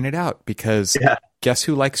I'll print it out because guess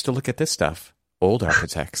who likes to look at this stuff? Old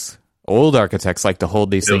architects. Old architects like to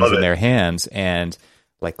hold these things in their hands and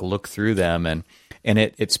like look through them, and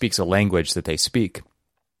it speaks a language that they speak,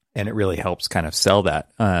 and it really helps kind of sell that.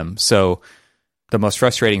 So the most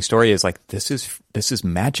frustrating story is like, this is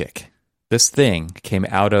magic. This thing came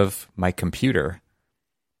out of my computer.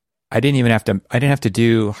 I didn't have to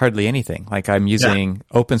do hardly anything. Like I'm using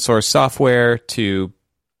open source software to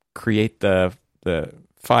create the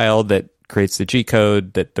file that creates the G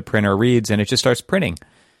code that the printer reads, and it just starts printing.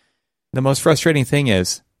 The most frustrating thing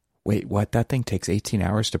is, wait, what? That thing takes 18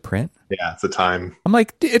 hours to print? Yeah, it's the time. I'm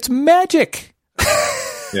like, it's magic.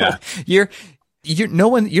 Yeah. You're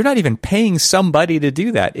not even paying somebody to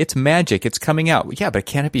do that. It's magic. It's coming out. Yeah, but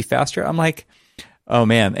can it be faster? I'm like, oh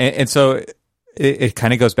man. And so it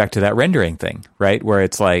kind of goes back to that rendering thing, right? Where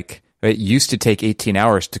it's like, it used to take 18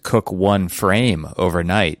 hours to cook one frame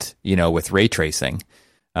overnight, with ray tracing,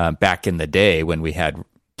 back in the day when we had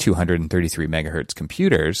 233 megahertz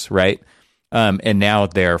computers, right? And now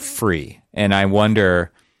they're free. And I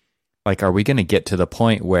wonder, like, are we going to get to the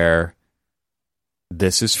point where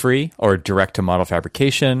this is free, or direct to model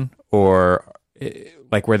fabrication, or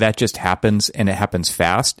like where that just happens and it happens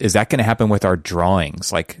fast? Is that going to happen with our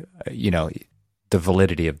drawings? Like, the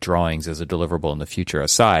validity of drawings as a deliverable in the future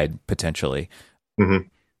aside, potentially,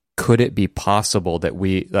 could it be possible that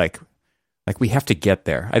we we have to get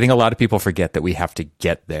there? I think a lot of people forget that we have to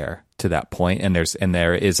get there to that point, and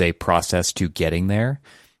there is a process to getting there,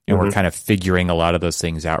 and we're kind of figuring a lot of those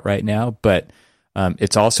things out right now. But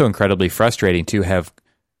it's also incredibly frustrating to have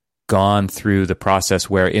gone through the process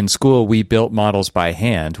where in school we built models by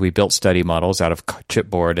hand. We built study models out of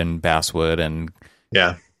chipboard and basswood and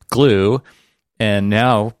glue, and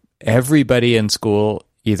now everybody in school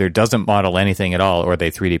either doesn't model anything at all or they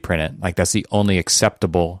 3D print it. Like that's the only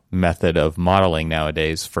acceptable method of modeling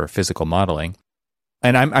nowadays for physical modeling.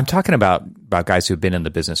 And I'm talking about guys who've been in the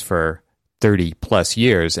business for 30 plus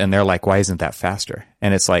years, and they're like, why isn't that faster?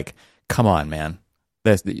 And it's like, come on, man.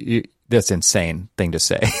 That's insane thing to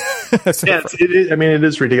say. It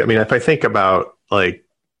is ridiculous. I mean, if I think about like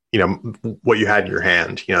what you had in your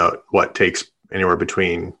hand, what takes anywhere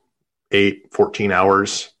between 14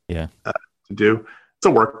 hours to do. It's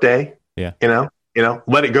a work day. Yeah.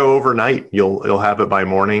 Let it go overnight. You'll have it by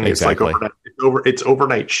morning. Exactly. It's like it's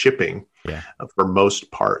overnight shipping for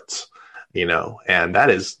most parts, and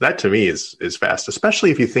that to me is fast,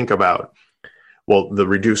 especially if you think about, the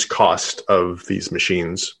reduced cost of these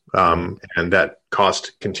machines, and that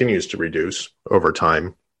cost continues to reduce over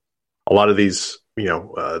time. A lot of these,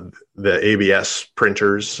 the ABS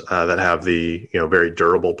printers that have the, very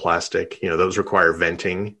durable plastic, those require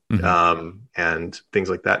venting, and things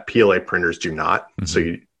like that. PLA printers do not. So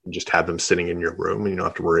you just have them sitting in your room and you don't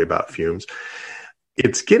have to worry about fumes.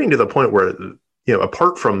 It's getting to the point where,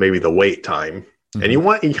 apart from maybe the wait time, and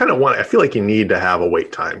I feel like you need to have a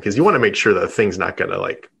wait time because you want to make sure that the thing's not going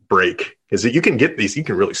to break, because you can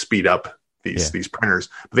really speed up these printers,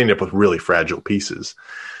 but they end up with really fragile pieces.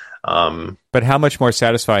 But how much more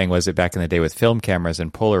satisfying was it back in the day with film cameras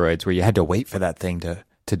and Polaroids, where you had to wait for that thing to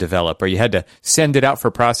develop, or you had to send it out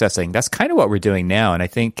for processing? That's kind of what we're doing now. And I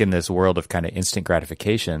think in this world of kind of instant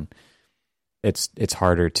gratification, it's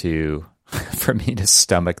harder for me to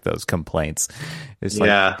stomach those complaints. It's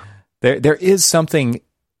there is something,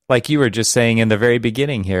 like you were just saying in the very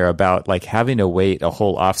beginning here, about having to wait a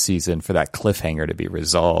whole off season for that cliffhanger to be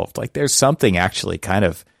resolved. There's something actually kind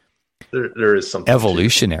of there is something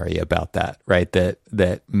evolutionary about that, right?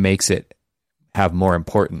 That makes it have more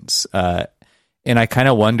importance. And I kind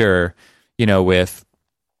of wonder, with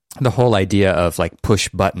the whole idea of push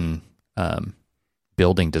button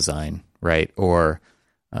building design, right? Or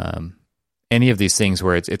any of these things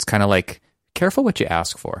where it's kind of careful what you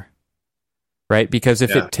ask for, right? Because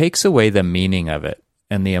if it takes away the meaning of it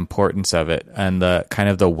and the importance of it and the kind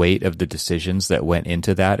of the weight of the decisions that went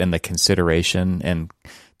into that and the consideration and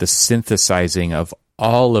the synthesizing of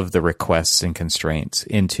all of the requests and constraints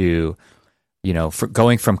into, for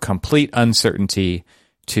going from complete uncertainty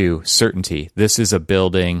to certainty. This is a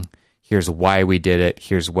building. Here's why we did it.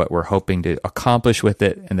 Here's what we're hoping to accomplish with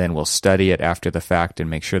it. And then we'll study it after the fact and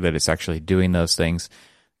make sure that it's actually doing those things.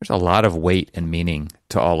 There's a lot of weight and meaning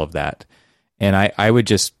to all of that. And I would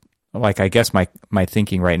just, I guess my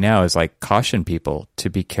thinking right now is caution people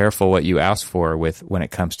to be careful what you ask for when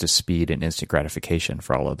it comes to speed and instant gratification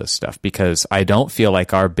for all of this stuff, because I don't feel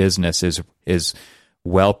like our business is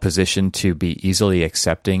well positioned to be easily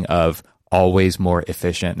accepting of always more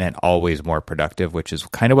efficient and always more productive, which is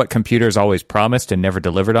kind of what computers always promised and never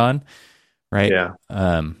delivered on, right? Yeah.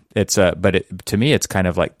 To me, it's kind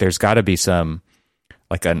of there's got to be some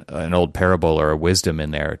an old parable or a wisdom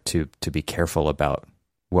in there to be careful about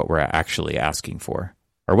what we're actually asking for,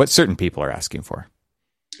 or what certain people are asking for.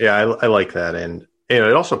 Yeah, I like that. And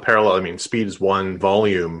it also speed is one,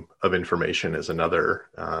 volume of information is another.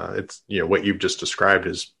 It's, what you've just described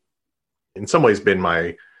is in some ways been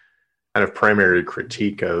my kind of primary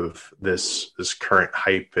critique of this current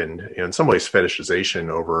hype and, in some ways fetishization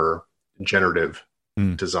over generative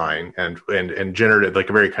design and generative, a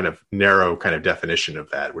very kind of narrow kind of definition of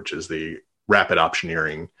that, which is the rapid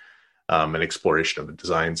optioneering and exploration of the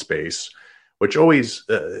design space, which always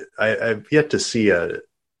I've yet to see a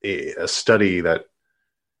study that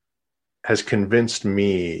has convinced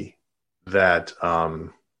me that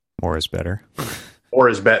more is better. More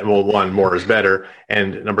is better. Well, one, more is better,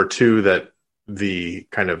 and number two, that the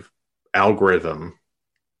kind of algorithm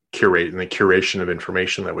curation of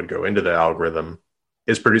information that would go into the algorithm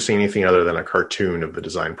is producing anything other than a cartoon of the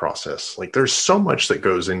design process. There's so much that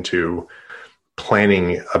goes into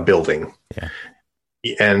planning a building,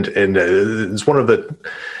 and it's one of the.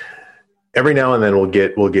 Every now and then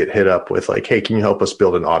we'll get hit up with hey, can you help us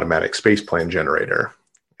build an automatic space plan generator?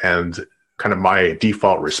 And kind of my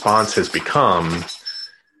default response has become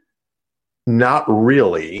not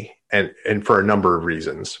really, and for a number of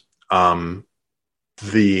reasons.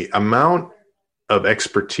 The amount of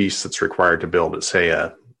expertise that's required to build, say,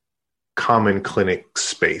 a common clinic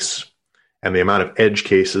space, and the amount of edge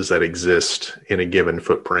cases that exist in a given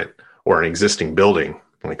footprint or an existing building,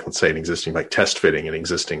 let's say an existing test fitting an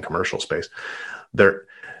existing commercial space, there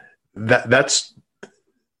is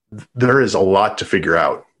a lot to figure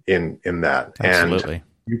out in that. Absolutely.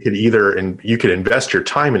 And you could invest your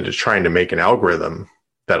time into trying to make an algorithm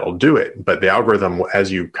that'll do it, but the algorithm,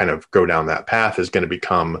 as you kind of go down that path, is going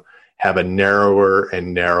to have a narrower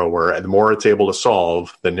and narrower, and the more it's able to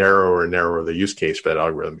solve, the narrower and narrower the use case for that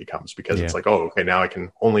algorithm becomes, because it's okay, now I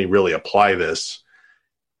can only really apply this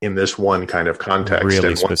in this one kind of context.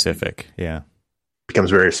 Really specific. Yeah. Becomes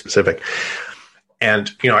very specific. And,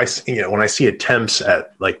 when I see attempts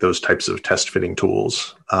at those types of test fitting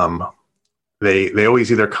tools, they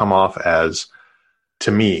always either come off as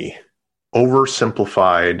to me,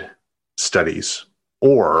 oversimplified studies,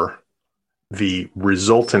 or the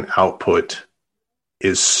resultant output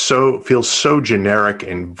feels so generic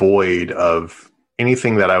and void of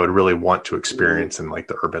anything that I would really want to experience in like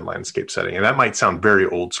the urban landscape setting. And that might sound very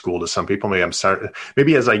old school to some people.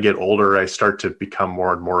 Maybe as I get older, I start to become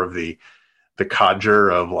more and more of the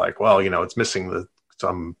codger of like, well, it's missing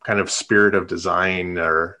some kind of spirit of design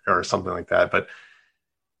or something like that. But,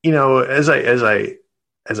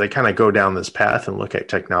 as I kind of go down this path and look at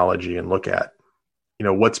technology and look at,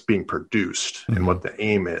 what's being produced and what the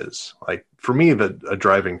aim is, like for me, a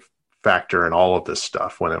driving factor in all of this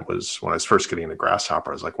stuff when I was first getting into Grasshopper,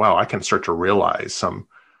 I was like, wow, I can start to realize some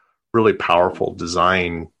really powerful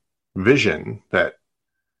design vision that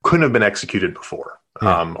couldn't have been executed before,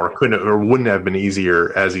 or wouldn't have been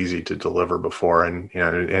as easy to deliver before.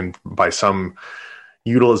 And by some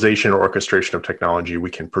utilization or orchestration of technology, we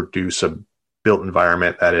can produce a built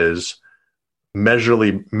environment that is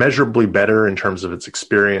measurably better in terms of its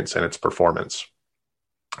experience and its performance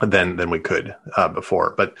than we could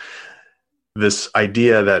before. But this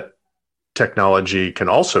idea that technology can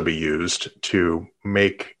also be used to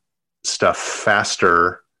make stuff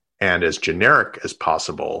faster and as generic as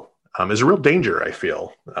possible is a real danger, I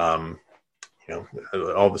feel. All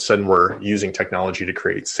of a sudden we're using technology to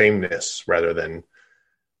create sameness rather than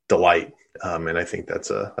delight. And I think that's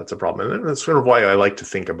a problem. And that's sort of why I like to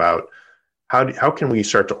think about how can we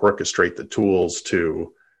start to orchestrate the tools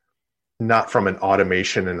to, not from an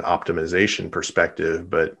automation and optimization perspective,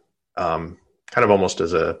 but kind of almost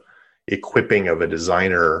as a equipping of a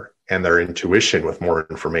designer and their intuition with more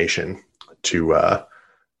information to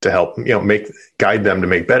help, guide them to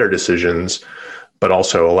make better decisions, but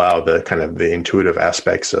also allow the kind of the intuitive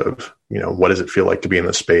aspects of, what does it feel like to be in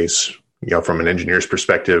the space? From an engineer's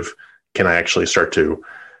perspective, can I actually start to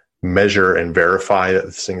measure and verify that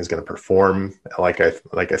this thing is going to perform like I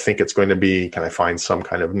think it's going to be? Can I find some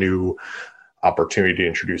kind of new opportunity to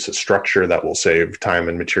introduce a structure that will save time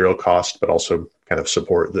and material cost, but also kind of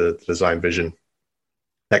support the design vision?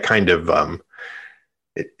 That kind of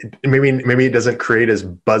maybe it doesn't create as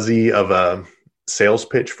buzzy of a sales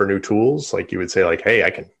pitch for new tools. Like you would say, like, hey,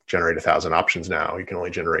 I can generate 1,000 options now. You can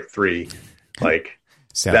only generate 3. Like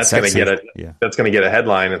that's going to get a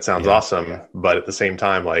headline. It sounds awesome, but at the same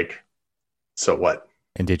time, like, so what?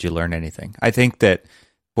 And did you learn anything? I think that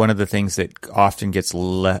one of the things that often gets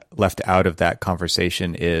left out of that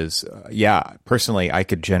conversation is, personally, I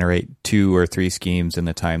could generate 2 or 3 schemes in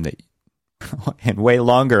the time that, and way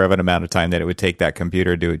longer of an amount of time that it would take that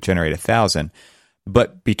computer to generate 1,000.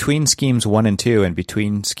 But between schemes 1 and 2 and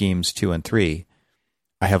between schemes 2 and 3,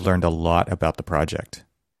 I have learned a lot about the project.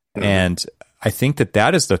 Mm-hmm. And I think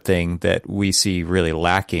that is the thing that we see really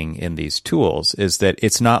lacking in these tools, is that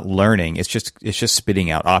it's not learning. It's just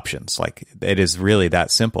spitting out options. Like, it is really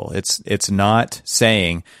that simple. It's not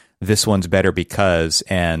saying this one's better because,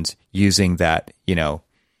 and using that,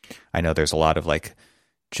 I know there's a lot of like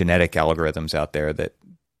genetic algorithms out there that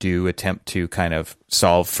do attempt to kind of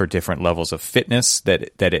solve for different levels of fitness,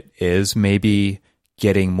 that it is maybe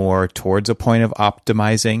getting more towards a point of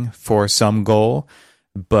optimizing for some goal.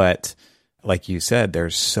 But like you said,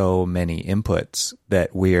 there's so many inputs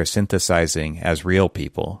that we are synthesizing as real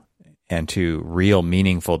people and to real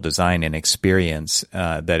meaningful design and experience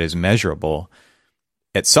that is measurable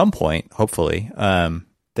at some point, hopefully,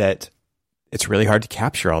 that it's really hard to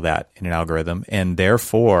capture all that in an algorithm. And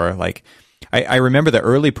therefore, like, I remember the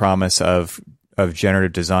early promise of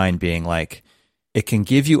generative design being like, it can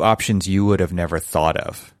give you options you would have never thought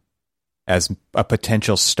of as a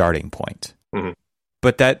potential starting point. Mm-hmm.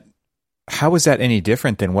 But how is that any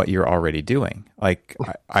different than what you're already doing? Like,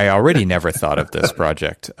 I already never thought of this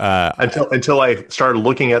project until I started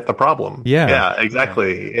looking at the problem. Yeah,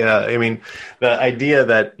 exactly. Yeah, I mean, the idea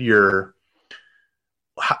that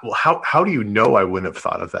how do you know I wouldn't have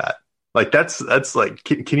thought of that? Like, that's like,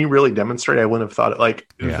 can you really demonstrate I wouldn't have thought it?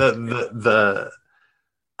 Like,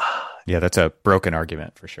 that's a broken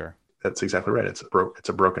argument for sure. That's exactly right. It's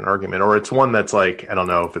a broken argument, or it's one that's like, I don't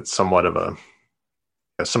know if it's somewhat of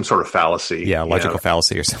some sort of fallacy. Yeah, logical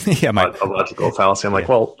fallacy or something. Yeah, a logical fallacy. I'm like,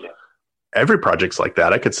 well, every project's like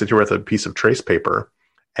that. I could sit here with a piece of trace paper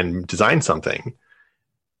and design something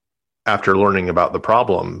after learning about the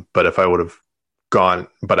problem. But if I would have gone,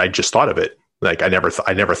 but I just thought of it. Like, I never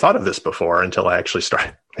thought of this before until I actually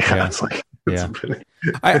started. I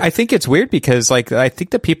think it's weird because, like, I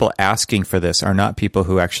think the people asking for this are not people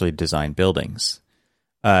who actually design buildings.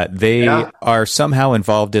 They are somehow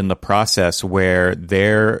involved in the process where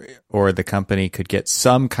the company could get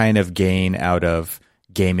some kind of gain out of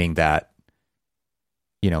gaming that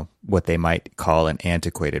what they might call an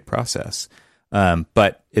antiquated process.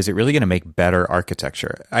 But is it really going to make better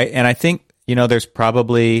architecture? I think, there's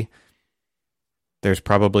probably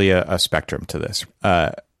a spectrum to this.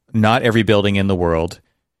 Not every building in the world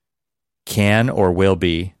can or will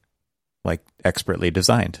be like expertly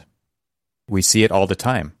designed. We see it all the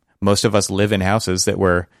time. Most of us live in houses that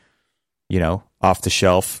were, off the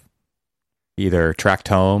shelf, either tracked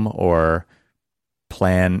home or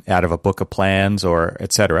plan out of a book of plans or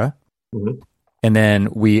et cetera. Mm-hmm. And then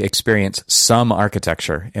we experience some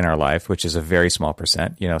architecture in our life, which is a very small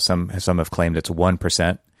percent. Some have claimed it's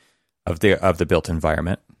 1% of the built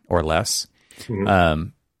environment or less.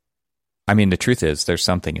 Mm-hmm. The truth is there's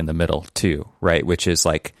something in the middle too, right? Which is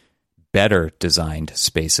like better designed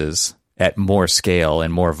spaces at more scale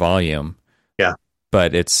and more volume. Yeah.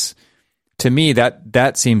 But to me,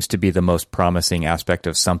 that seems to be the most promising aspect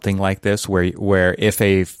of something like this, where if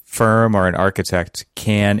a firm or an architect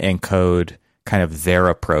can encode kind of their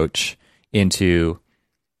approach into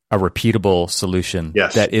a repeatable solution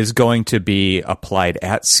that is going to be applied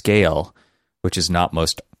at scale, which is not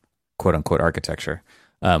most quote unquote architecture.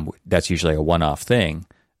 That's usually a one-off thing.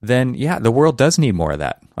 Then the world does need more of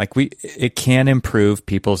that. Like it can improve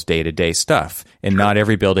people's day-to-day stuff, and not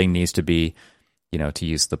every building needs to be, to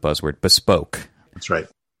use the buzzword, bespoke. That's right.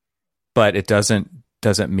 But it doesn't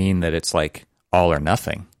mean that it's like all or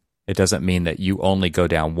nothing. It doesn't mean that you only go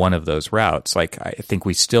down one of those routes. Like I think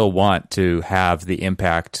we still want to have the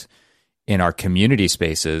impact in our community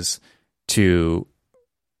spaces to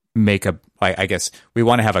make I guess we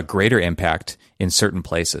want to have a greater impact in certain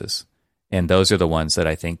places. And those are the ones that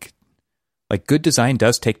I think, like, good design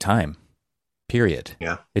does take time, period.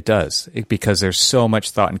 Yeah. It does, because there's so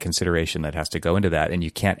much thought and consideration that has to go into that, and you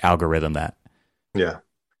can't algorithm that. Yeah.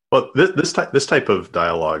 Well, this type of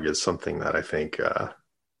dialogue is something that I think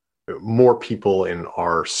more people in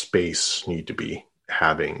our space need to be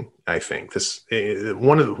having. I think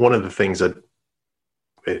one of the things that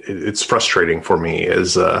it's frustrating for me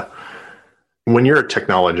is when you're a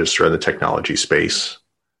technologist or in the technology space,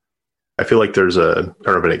 I feel like there's a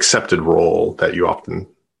kind of an accepted role that you often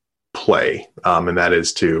play, and that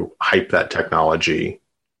is to hype that technology,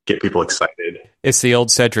 get people excited. It's the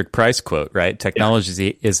old Cedric Price quote, right?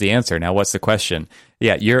 Technology is the answer. Now, what's the question?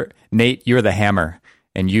 Yeah, you're the hammer,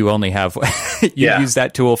 and you only have use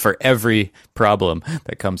that tool for every problem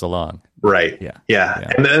that comes along. Right.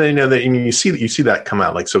 Yeah. And then you see that come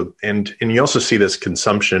out, like, so, and you also see this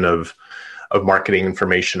consumption of marketing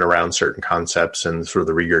information around certain concepts and sort of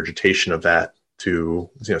the regurgitation of that to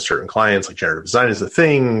certain clients. Like, generative design is the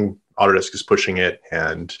thing, Autodesk is pushing it,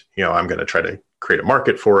 and I'm going to try to create a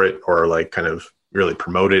market for it, or like kind of really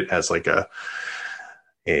promote it as like a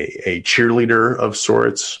cheerleader of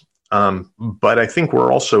sorts. But I think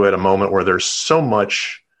we're also at a moment where there's so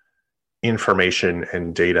much information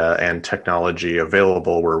and data and technology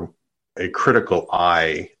available, where a critical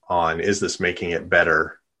eye on, is this making it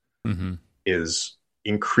better, mm-hmm. is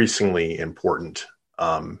increasingly important.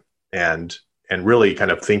 And really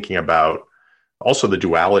kind of thinking about also the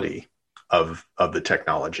duality of the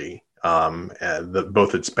technology, and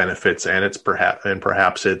both its benefits and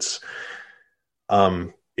perhaps its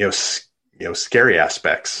scary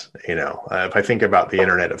aspects. If I think about the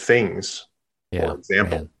Internet of Things, for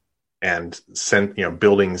example, and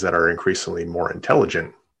buildings that are increasingly more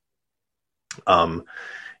intelligent,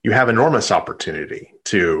 you have enormous opportunity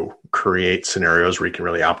to create scenarios where you can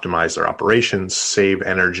really optimize their operations, save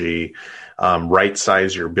energy, right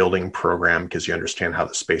size your building program because you understand how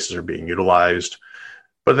the spaces are being utilized.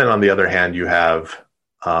 But then on the other hand, you have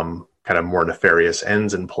kind of more nefarious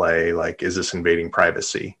ends in play. Like, is this invading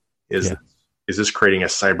privacy? Is this creating a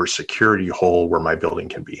cybersecurity hole where my building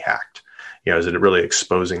can be hacked? Is it really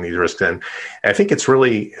exposing these risks? And I think it's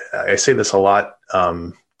really, I say this a lot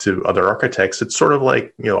to other architects. It's sort of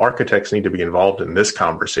like, architects need to be involved in this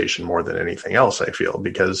conversation more than anything else, I feel,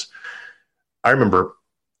 because I remember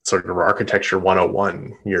sort of architecture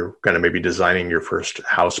 101, you're going to maybe designing your first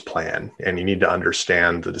house plan, and you need to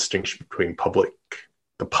understand the distinction between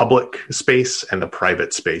the public space and the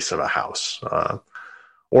private space of a house,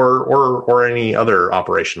 or any other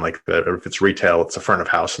operation like that. Or if it's retail, it's the front of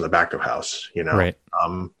house and the back of house, right.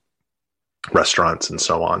 Restaurants and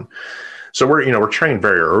so on. So we're trained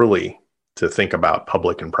very early to think about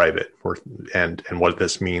public and private, and what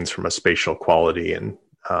this means from a spatial quality and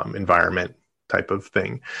environment type of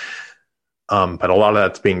thing. But a lot of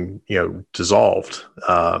that's being dissolved,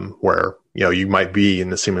 where you might be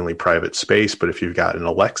in the seemingly private space, but if you've got an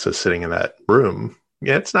Alexa sitting in that room,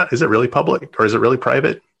 it's not. Is it really public or is it really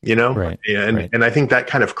private? Right. And I think that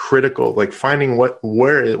kind of critical, like finding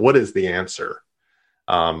what is the answer.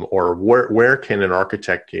 or where can an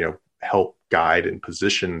architect, help guide and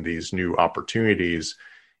position these new opportunities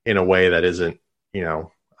in a way that isn't,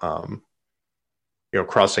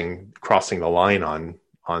 crossing the line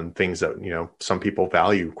on things that, some people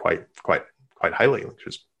value quite highly, which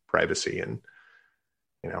is privacy. And,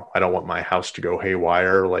 I don't want my house to go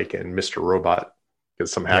haywire like in Mr. Robot,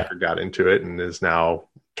 because some hacker got into it and is now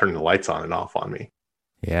turning the lights on and off on me.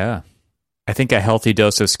 Yeah. I think a healthy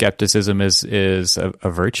dose of skepticism is a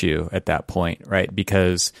virtue at that point, right?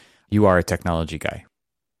 Because you are a technology guy.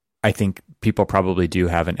 I think people probably do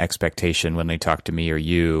have an expectation when they talk to me or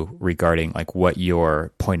you regarding like what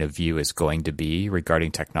your point of view is going to be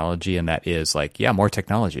regarding technology. And that is like, more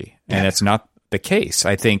technology. Yeah. And it's not the case.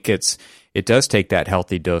 I think it does take that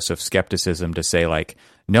healthy dose of skepticism to say like,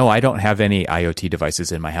 no, I don't have any IoT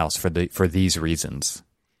devices in my house for these reasons.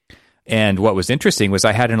 And what was interesting was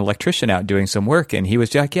I had an electrician out doing some work and he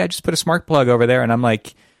was like, just put a smart plug over there. And I'm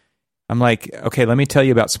like, okay, let me tell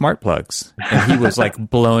you about smart plugs. And he was like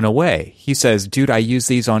blown away. He says, dude, I use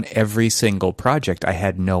these on every single project. I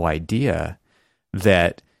had no idea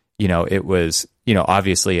that, it was,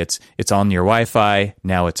 obviously it's on your Wi-Fi.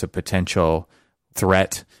 Now it's a potential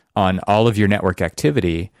threat on all of your network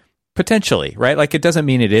activity, potentially, right? Like it doesn't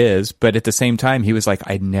mean it is, but at the same time, he was like,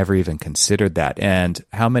 I'd never even considered that. And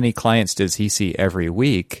how many clients does he see every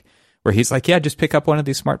week where he's like, just pick up one of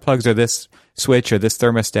these smart plugs or this switch or this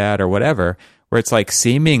thermostat or whatever, where it's like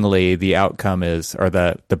seemingly the outcome is, or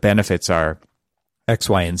the benefits are X,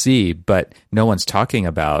 Y, and Z, but no one's talking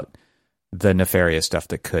about the nefarious stuff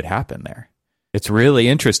that could happen there. It's really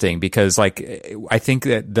interesting because like, I think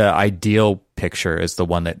that the ideal picture is the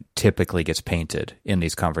one that typically gets painted in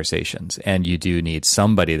these conversations. And you do need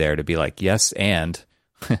somebody there to be like, yes, and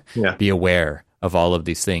be aware of all of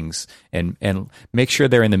these things and make sure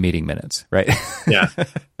they're in the meeting minutes, right? Yeah.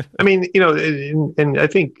 I mean, and I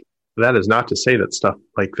think that is not to say that stuff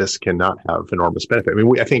like this cannot have enormous benefit. I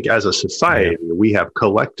mean, I think as a society, we have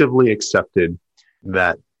collectively accepted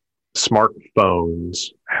that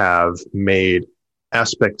smartphones have made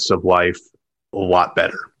aspects of life a lot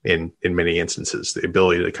better in many instances. The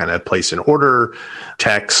ability to kind of place an order,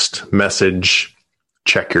 text, message,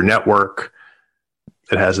 check your network.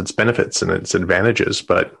 It has its benefits and its advantages,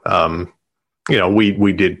 but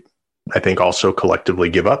we did, I think, also collectively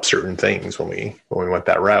give up certain things when we went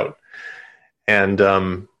that route, and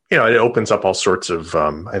it opens up all sorts of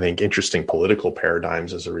I think interesting political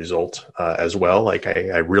paradigms as a result as well. Like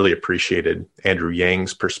I really appreciated Andrew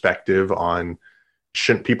Yang's perspective on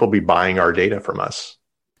shouldn't people be buying our data from us?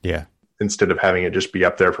 Yeah. Instead of having it just be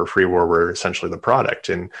up there for free where we're essentially the product,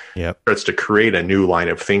 and starts to create a new line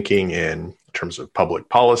of thinking in terms of public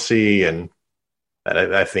policy. And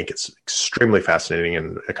I think it's extremely fascinating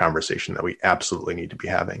and a conversation that we absolutely need to be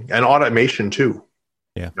having. And automation too.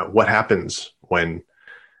 Yeah. What happens when,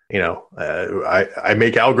 I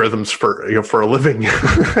make algorithms for a living.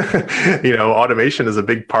 Automation is a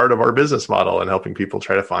big part of our business model and helping people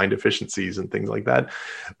try to find efficiencies and things like that.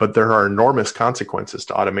 But there are enormous consequences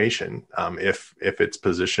to automation if it's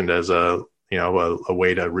positioned as a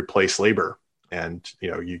way to replace labor. And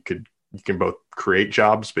you can both create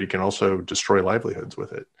jobs, but you can also destroy livelihoods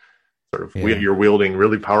with it. You're wielding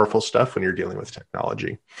really powerful stuff when you're dealing with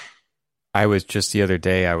technology. I was just the other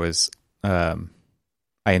day,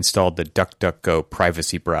 I installed the DuckDuckGo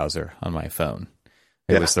privacy browser on my phone.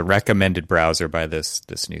 It was the recommended browser by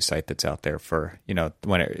this new site that's out there for,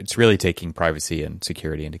 when it's really taking privacy and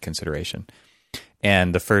security into consideration.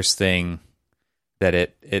 And the first thing that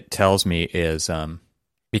it tells me is,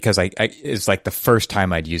 because it's like the first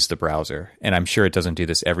time I'd used the browser, and I'm sure it doesn't do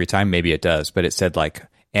this every time. Maybe it does, but it said like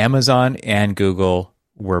Amazon and Google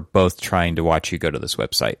were both trying to watch you go to this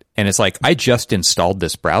website. And it's like, I just installed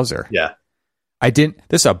this browser. Yeah. This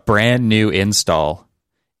is a brand new install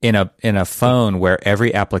in a phone where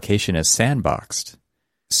every application is sandboxed.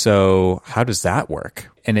 So how does that work?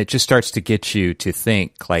 And it just starts to get you to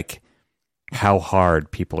think like how hard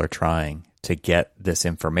people are trying to get this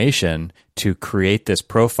information to create this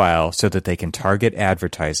profile so that they can target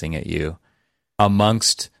advertising at you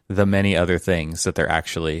amongst the many other things that they're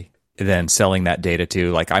actually then selling that data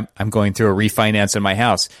to. Like I'm going through a refinance in my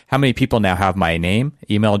house. How many people now have my name,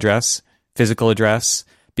 email address, physical address?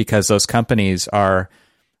 Because those companies are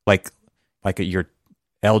like your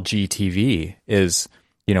LG TV is,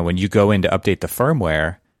 when you go in to update the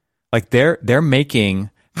firmware, like they're making,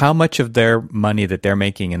 how much of their money that they're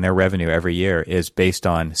making in their revenue every year is based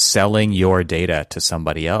on selling your data to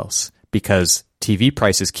somebody else, because TV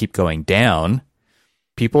prices keep going down.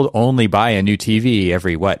 People only buy a new TV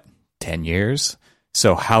every 10 years?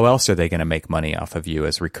 So how else are they going to make money off of you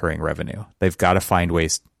as recurring revenue? They've got to find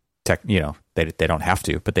ways. They don't have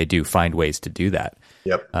to, but they do find ways to do that.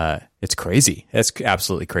 Yep. It's crazy. It's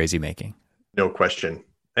absolutely crazy making. No question.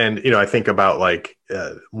 And, I think about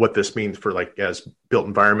what this means for as built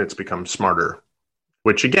environments become smarter,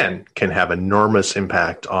 which again can have enormous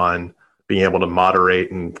impact on being able to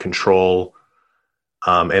moderate and control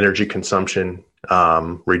energy consumption,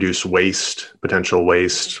 reduce waste, potential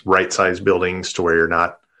waste, right-size buildings to where you're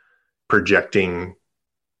not projecting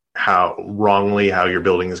how your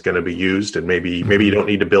building is going to be used. And maybe you don't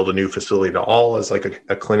need to build a new facility at all as like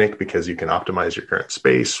a clinic because you can optimize your current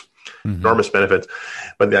space. Enormous benefits.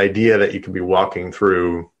 But the idea that you can be walking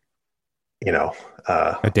through,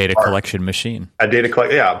 a data collection machine, a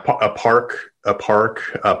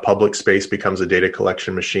public space becomes a data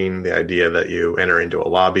collection machine. The idea that you enter into a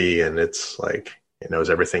lobby and it's like, it knows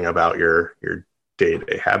everything about your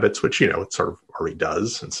day-to-day habits, which, it sort of already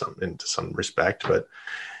does into some respect. But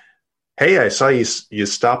hey, I saw you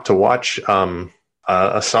stopped to watch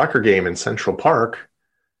a soccer game in Central Park.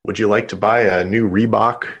 Would you like to buy a new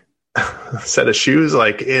Reebok set of shoes?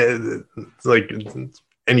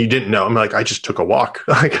 And you didn't know. I'm like, I just took a walk.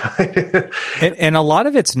 and a lot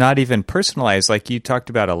of it's not even personalized. Like you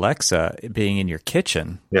talked about Alexa being in your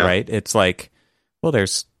kitchen, right? It's like, well,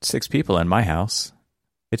 there's 6 people in my house.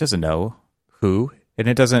 It doesn't know who, and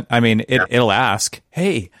it doesn't. I mean, it'll ask,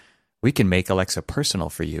 "Hey, we can make Alexa personal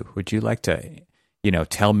for you. Would you like to,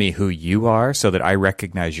 tell me who you are so that I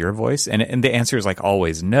recognize your voice?" And the answer is like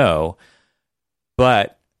always no.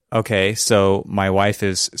 But okay, so my wife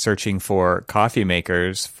is searching for coffee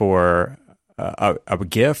makers for a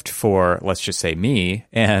gift for, let's just say, me,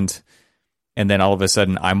 and then all of a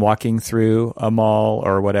sudden I'm walking through a mall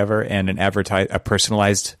or whatever, and a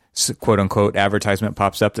personalized quote unquote advertisement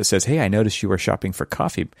pops up that says, "Hey, I noticed you were shopping for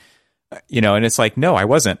coffee," and it's like, no, I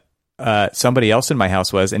wasn't. Somebody else in my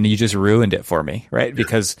house was, and you just ruined it for me, right?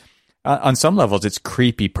 Because on some levels it's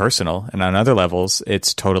creepy personal, and on other levels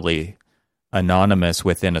it's totally anonymous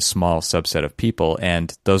within a small subset of people,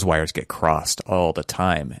 and those wires get crossed all the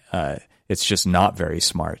time. It's just not very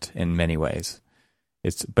smart in many ways.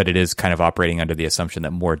 But it is kind of operating under the assumption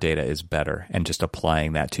that more data is better, and just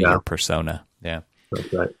applying that to your persona. Yeah,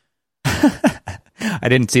 that's right. I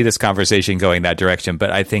didn't see this conversation going that direction,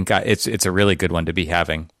 but I think it's a really good one to be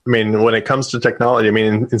having. I mean, when it comes to technology, I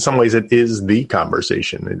mean, in some ways, it is the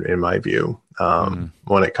conversation, in my view.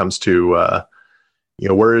 When it comes to,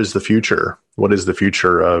 where is the future? What is the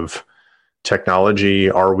future of technology?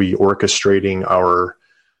 Are we orchestrating our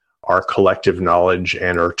collective knowledge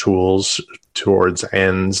and our tools towards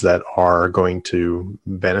ends that are going to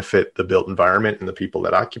benefit the built environment and the people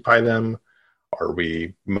that occupy them? Are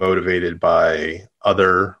we motivated by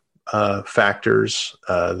other factors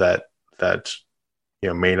that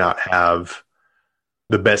may not have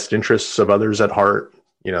the best interests of others at heart?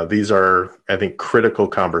 These are, I think, critical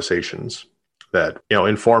conversations that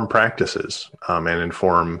inform practices and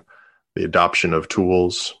inform the adoption of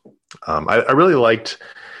tools. I really liked.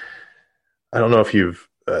 I don't know if you've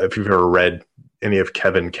ever read any of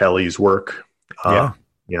Kevin Kelly's work. He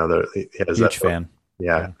has huge fan.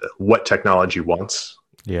 Yeah, What Technology Wants.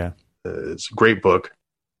 Yeah, it's a great book.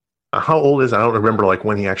 How old is it? I don't remember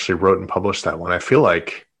when he actually wrote and published that one. I feel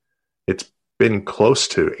like it's been close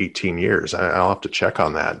to 18 years. I'll have to check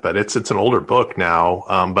on that, but it's an older book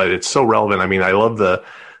now. But it's so relevant. I mean, I love the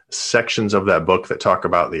sections of that book that talk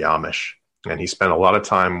about the Amish, and he spent a lot of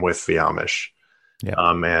time with the Amish. Yeah.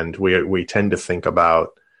 And we tend to think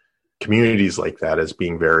about communities like that as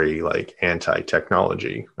being very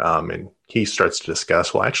anti-technology. And he starts to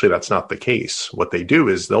discuss, well, actually, that's not the case. What they do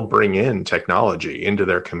is they'll bring in technology into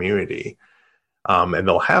their community, and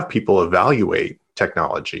they'll have people evaluate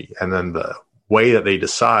technology. And then the way that they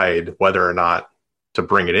decide whether or not to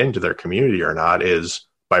bring it into their community or not is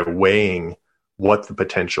by weighing what the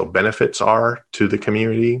potential benefits are to the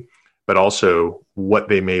community, but also what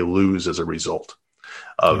they may lose as a result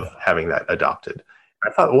of having that adopted. I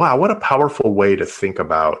thought, wow, what a powerful way to think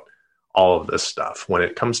about all of this stuff when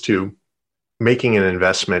it comes to making an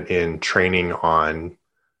investment in training on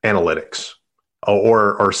analytics,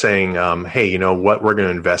 or saying, hey, you know what, we're going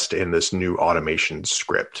to invest in this new automation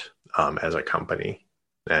script as a company,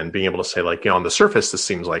 and being able to say, on the surface, this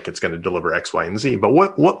seems like it's going to deliver X, Y, and Z, but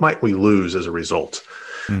what might we lose as a result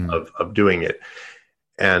of doing it?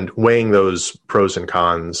 And weighing those pros and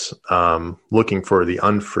cons, looking for the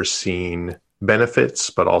unforeseen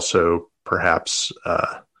benefits, but also perhaps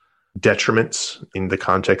detriments in the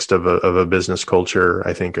context of a business culture,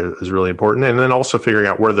 I think is really important. And then also figuring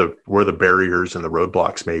out where the barriers and the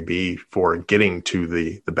roadblocks may be for getting to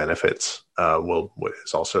the benefits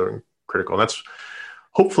is also critical. And that's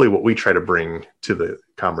hopefully what we try to bring to the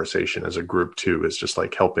conversation as a group too, is just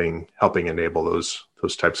like helping enable those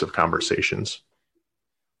types of conversations.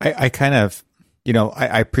 I kind of,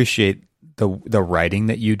 I appreciate the writing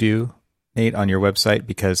that you do, Nate, on your website,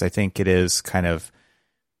 because I think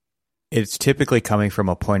it's typically coming from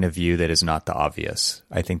a point of view that is not the obvious.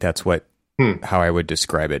 I think that's how I would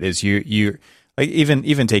describe it, is you like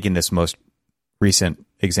even taking this most recent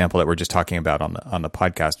example that we're just talking about on the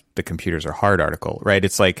podcast, the Computers Are Hard article, right?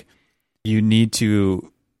 It's like you need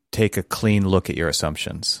to take a clean look at your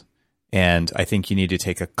assumptions. And I think you need to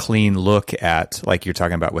take a clean look at, like you're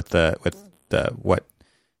talking about with the What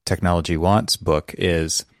Technology Wants book,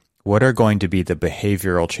 is what are going to be the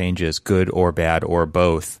behavioral changes, good or bad or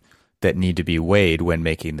both, that need to be weighed when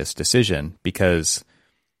making this decision, because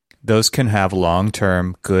those can have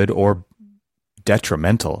long-term good or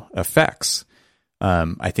detrimental effects.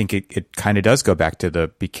 I think it kind of does go back to the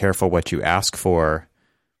be careful what you ask for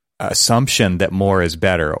assumption that more is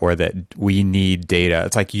better, or that we need data.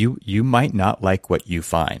 It's like you might not like what you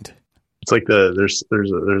find. It's like there's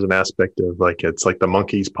an aspect of like, it's like the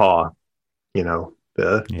monkey's paw, you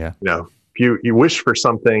wish for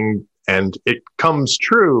something and it comes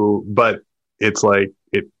true, but it's like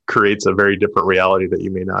it creates a very different reality that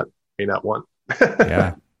you may not want.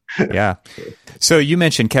 Yeah. So you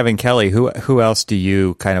mentioned Kevin Kelly. Who else do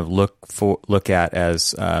you kind of look at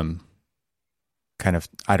as kind of,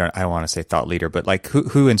 I don't want to say thought leader, but like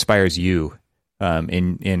who inspires you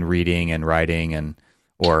in reading and writing and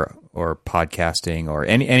or podcasting, or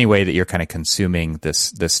any way that you're kind of consuming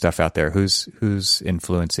this stuff out there? Who's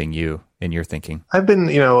influencing you in your thinking? I've been,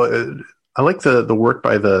 I like the work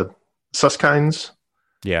by the Suskind's.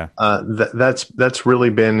 Yeah. That's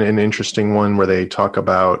really been an interesting one, where they talk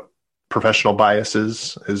about professional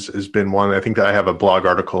biases has been one. I think that I have a blog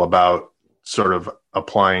article about sort of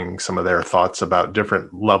applying some of their thoughts about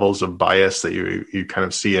different levels of bias that you kind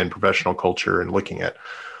of see in professional culture, and looking at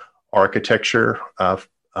architecture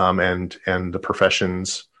and the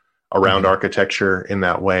professions around architecture in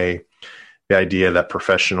that way. The idea that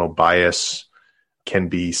professional bias can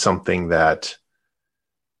be something that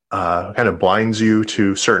kind of blinds you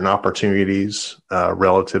to certain opportunities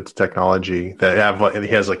relative to technology. He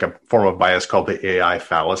has like a form of bias called the AI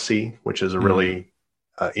fallacy, which is a really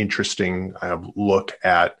interesting look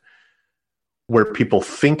at where people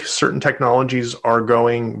think certain technologies are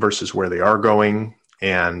going versus where they are going,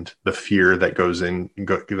 and the fear that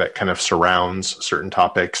that kind of surrounds certain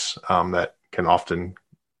topics that can often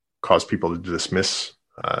cause people to dismiss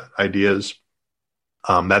ideas.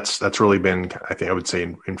 That's really been, I think I would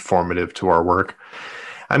say, informative to our work.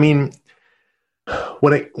 I mean,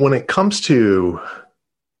 when it comes to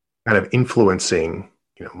kind of influencing,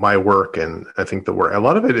 my work, and I think the work, a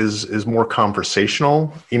lot of it is more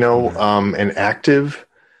conversational, and active.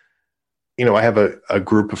 I have a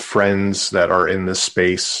group of friends that are in this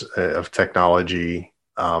space of technology,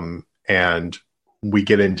 and we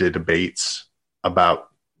get into debates about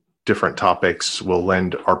different topics. We'll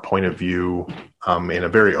lend our point of view in a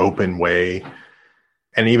very open way.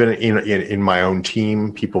 And even in my own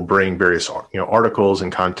team, people bring various articles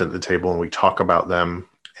and content to the table, and we talk about them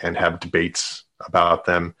and have debates about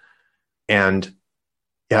them. And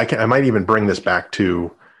I might even bring this back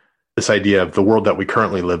to this idea of the world that we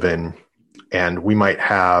currently live in. And we might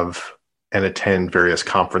have and attend various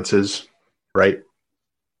conferences, right,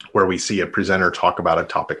 where we see a presenter talk about a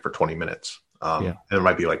topic for 20 minutes. And there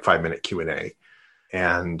might be like 5-minute Q&A.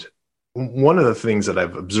 And one of the things that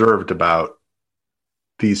I've observed about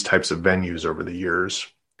these types of venues over the years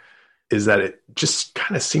is that it just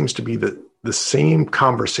kind of seems to be the same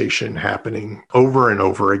conversation happening over and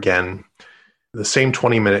over again, the same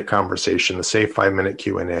 20-minute conversation, the same 5-minute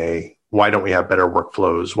Q&A. Why don't we have better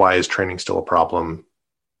workflows? Why is training still a problem?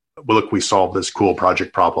 Well, look, we solved this cool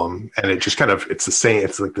project problem, and it just kind of, it's the same.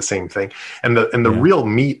 It's like the same thing. And the real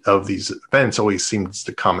meat of these events always seems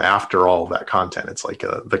to come after all of that content. It's like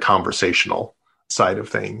the conversational side of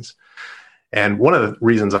things. And one of the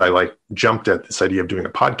reasons I jumped at this idea of doing a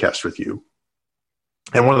podcast with you,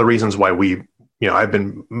 and one of the reasons why I've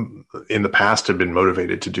been in the past have been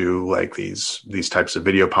motivated to do like these types of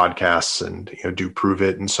video podcasts and do Prove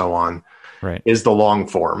It and so on, right, is the long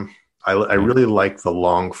form. I really like the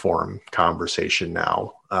long form conversation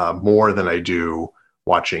now more than I do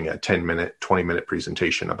watching a 10-minute, 20-minute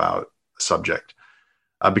presentation about a subject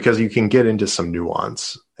because you can get into some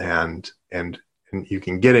nuance and and you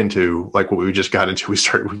can get into like what we just got into. We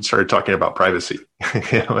started talking about privacy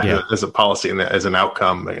as a policy and as an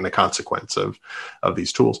outcome and a consequence of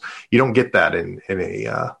these tools. You don't get that in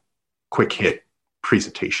a quick hit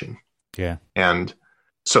presentation. Yeah. And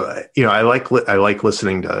so, I like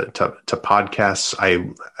listening to podcasts.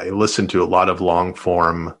 I listen to a lot of long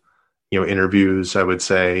form, interviews, I would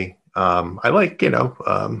say. I like,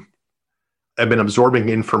 I've been absorbing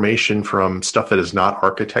information from stuff that is not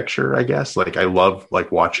architecture, I guess. Like I love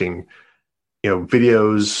like watching,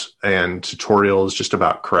 videos and tutorials just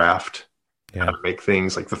about craft, how to make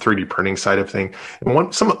things, like the 3D printing side of thing.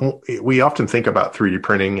 And we often think about 3D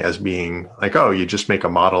printing as being like, oh, you just make a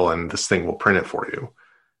model and this thing will print it for you.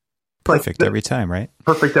 Perfect every time, right?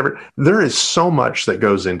 Perfect there is so much that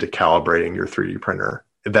goes into calibrating your 3D printer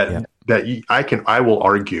that I will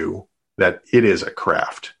argue that it is a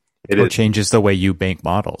craft. It changes the way you make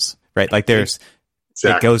models, right? Like it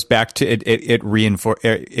goes back to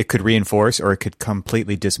it could reinforce or it could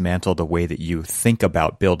completely dismantle the way that you think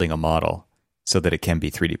about building a model so that it can be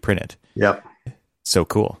 3D printed. Yep. So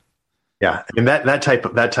cool. Yeah. And that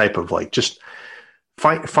type of like just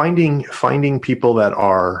finding people that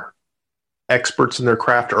are experts in their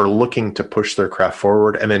craft or looking to push their craft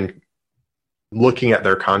forward and then looking at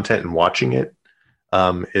their content and watching it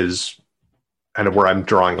is kind of where I'm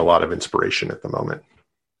drawing a lot of inspiration at the moment.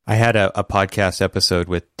 I had a podcast episode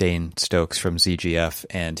with Dane Stokes from ZGF,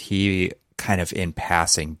 and he kind of in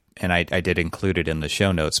passing, and I did include it in the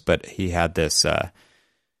show notes, but he had this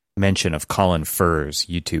mention of Colin Furr's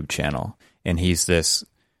YouTube channel, and he's this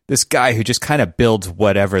guy who just kind of builds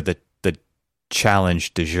whatever the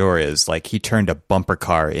challenge du jour is. Like he turned a bumper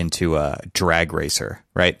car into a drag racer,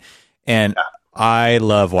 right? And I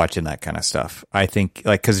love watching that kind of stuff. I think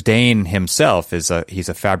like, cause Dane himself he's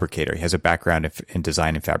a fabricator. He has a background in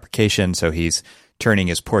design and fabrication. So he's turning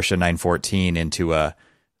his Porsche 914 into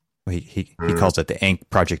he calls it the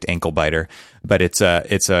Project Ankle Biter, but it's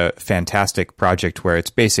a fantastic project where it's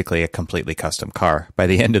basically a completely custom car by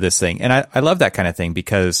the end of this thing. And I love that kind of thing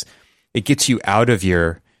because it gets you out of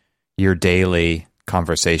your daily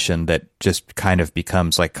conversation that just kind of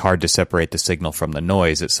becomes like hard to separate the signal from the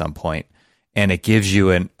noise at some point. And it gives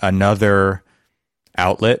you another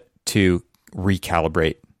outlet to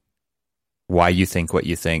recalibrate why you think what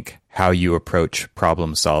you think, how you approach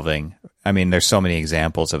problem solving. I mean, there's so many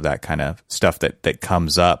examples of that kind of stuff that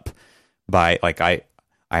comes up by like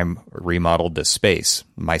I'm remodeled this space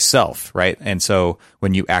myself, right? And so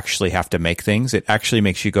when you actually have to make things, it actually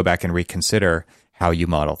makes you go back and reconsider how you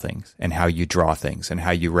model things and how you draw things and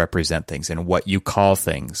how you represent things and what you call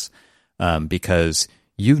things, because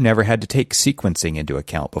you've never had to take sequencing into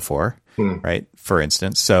account before, right? For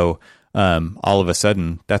instance. So all of a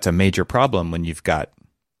sudden, that's a major problem when you've got,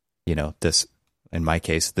 this, in my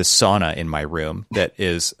case, this sauna in my room that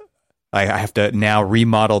is, I have to now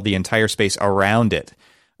remodel the entire space around it.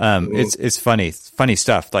 It's funny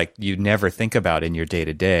stuff like you never think about in your day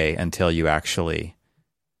to day until you actually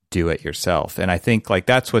do it yourself. And I think like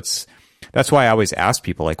that's why I always ask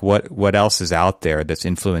people like what else is out there that's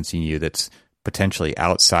influencing you that's potentially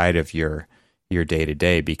outside of your day to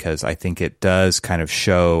day, because I think it does kind of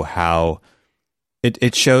show how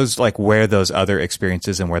it shows like where those other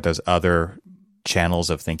experiences and where those other channels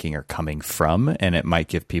of thinking are coming from, and it might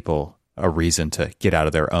give people a reason to get out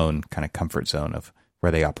of their own kind of comfort zone of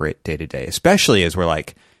where they operate day to day, especially as we're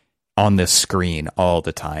like on this screen all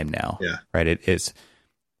the time now. Yeah. Right. It is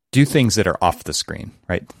do things that are off the screen.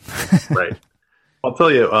 Right. Right. I'll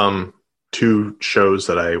tell you, two shows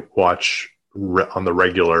that I watch on the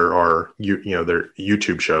regular are, they're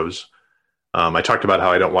YouTube shows. I talked about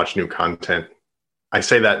how I don't watch new content. I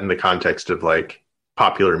say that in the context of like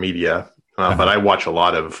popular media, but I watch a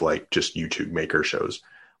lot of like just YouTube maker shows.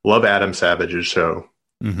 Love Adam Savage's show.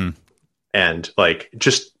 Mm-hmm. And like,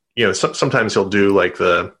 just, sometimes he'll do like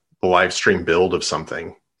the live stream build of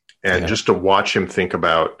something, and just to watch him think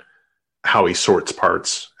about how he sorts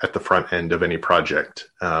parts at the front end of any project,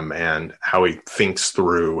 and how he thinks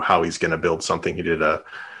through how he's going to build something. He did a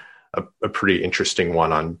pretty interesting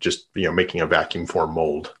one on just, making a vacuum form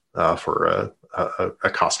mold for a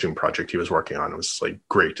costume project he was working on. It was like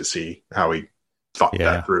great to see how he thought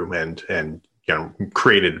that through and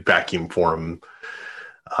created vacuum form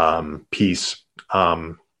piece.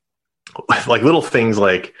 Like little things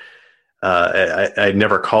like, I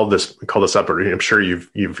never called this up, but I'm sure you've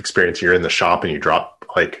experienced, you're in the shop and you drop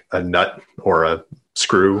like a nut or a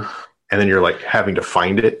screw, and then you're like having to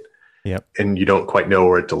find it. Yep. And you don't quite know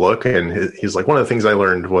where to look. And he's like, one of the things I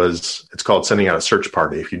learned was it's called sending out a search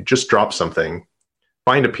party. If you just drop something,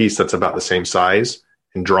 find a piece that's about the same size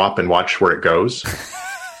and drop and watch where it goes.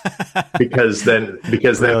 because then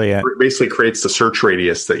it basically creates the search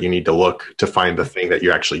radius that you need to look to find the thing that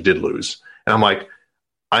you actually did lose. And I'm like,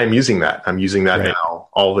 I'm using that now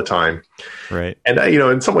all the time. Right. And,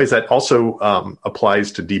 in some ways that also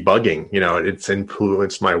applies to debugging. It's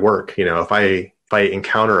influenced my work. If I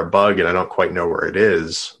encounter a bug and I don't quite know where it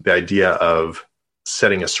is, the idea of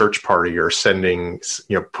setting a search party or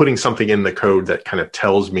putting something in the code that kind of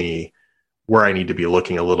tells me where I need to be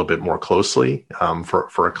looking a little bit more closely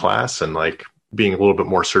for a class, and like being a little bit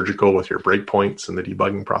more surgical with your breakpoints and the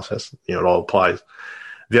debugging process, it all applies.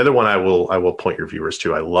 The other one I will point your viewers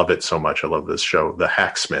to. I love it so much. I love this show, The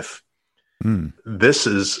Hacksmith. This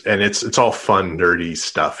is, and it's all fun, nerdy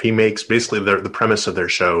stuff. He makes basically the premise of their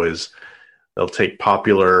show is they'll take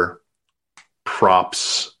popular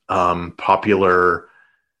props, popular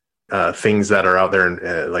things that are out there,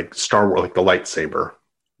 in, like Star Wars, like the lightsaber.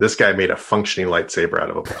 This guy made a functioning lightsaber out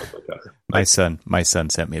of a plasma cutter. My son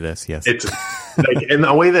sent me this. Yes, it's like, and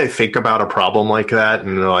the way they think about a problem like that,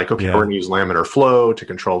 and they're like, okay, we're going to use laminar flow to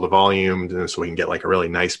control the volume, and so we can get like a really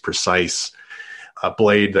nice, precise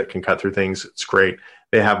blade that can cut through things. It's great.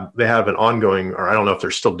 They have an ongoing, or I don't know if they're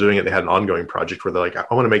still doing it. They had an ongoing project where they're like,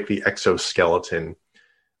 I want to make the exoskeleton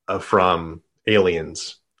from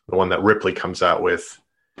Aliens, the one that Ripley comes out with.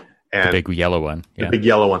 And the big yellow one. Yeah. The big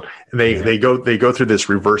yellow one. And they go through this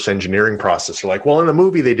reverse engineering process. They're like, well, in the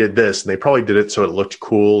movie they did this, and they probably did it so it looked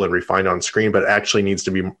cool and refined on screen, but it actually needs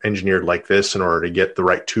to be engineered like this in order to get the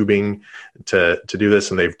right tubing to do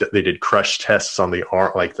this. And they did crush tests on the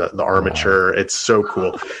armature. Wow. It's so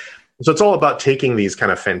cool. So it's all about taking these kind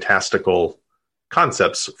of fantastical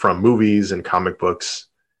concepts from movies and comic books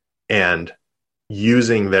and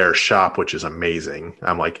using their shop, which is amazing.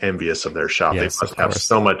 I'm like envious of their shop. Yes, they must have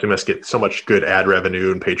so much. They must get so much good ad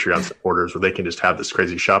revenue and Patreon supporters where they can just have this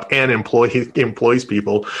crazy shop and employs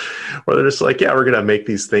people where they're just like, yeah, we're going to make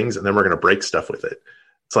these things and then we're going to break stuff with it.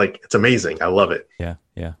 It's like, it's amazing. I love it. Yeah.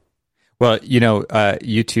 Yeah. Well,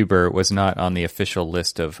 YouTuber was not on the official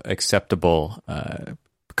list of acceptable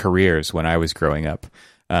careers when I was growing up.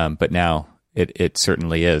 But now it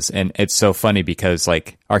certainly is. And it's so funny because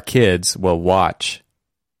like our kids will watch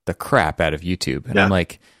the crap out of YouTube. And I'm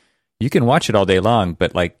like, you can watch it all day long,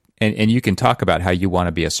 but like, and you can talk about how you want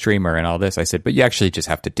to be a streamer and all this. I said, but you actually just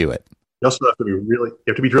have to do it. You also have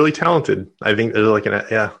to be really talented. I think there's like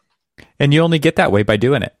And you only get that way by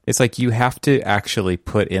doing it. It's like you have to actually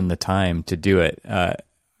put in the time to do it.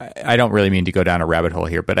 I don't really mean to go down a rabbit hole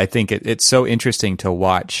here, but I think it's so interesting to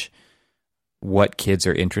watch what kids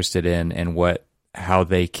are interested in and how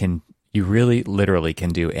they can, you really literally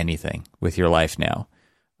can do anything with your life now.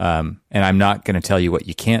 And I'm not going to tell you what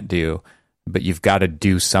you can't do, but you've got to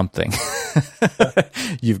do something.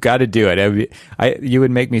 You've got to do it. You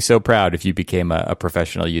would make me so proud if you became a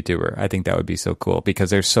professional YouTuber. I think that would be so cool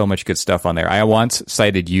because there's so much good stuff on there. I once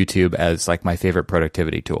cited YouTube as like my favorite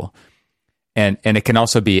productivity tool. And it can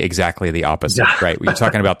also be exactly the opposite, right? We're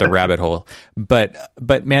talking about the rabbit hole, but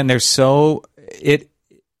man, there's so it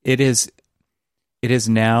is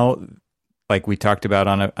now, like we talked about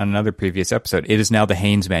on another previous episode. It is now the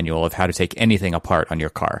Haynes manual of how to take anything apart on your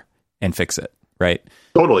car and fix it, right?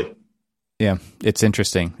 Totally. Yeah, it's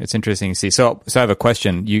interesting. It's interesting to see. So I have a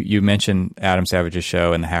question. You mentioned Adam Savage's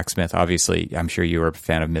show and the Hacksmith. Obviously, I'm sure you were a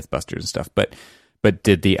fan of MythBusters and stuff, but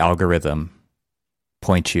did the algorithm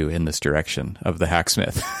point you in this direction of the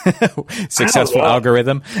Hacksmith? Successful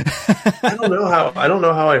algorithm? I don't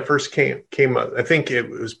know how I first came up. I think it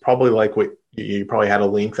was probably like what you probably had a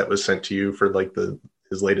link that was sent to you for like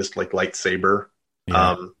his latest like lightsaber.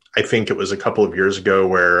 Yeah. I think it was a couple of years ago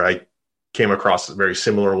where I came across a very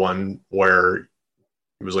similar one where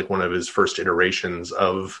it was like one of his first iterations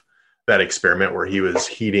of that experiment where he was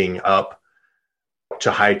heating up to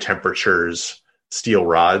high temperatures steel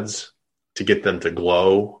rods to get them to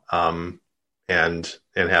glow and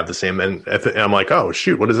have the same. And I'm like, oh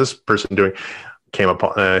shoot, what is this person doing? Came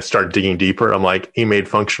upon, I started digging deeper. I'm like, he made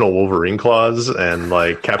functional Wolverine claws and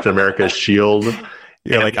like Captain America's shield.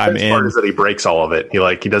 Yeah, like I'm in. Part is that he breaks all of it. He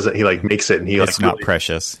makes it, and it's not really,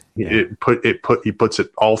 precious. He puts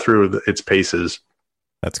it all through its paces.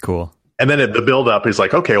 That's cool. And then the build up is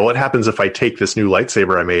like, okay, well, what happens if I take this new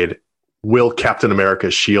lightsaber I made? Will Captain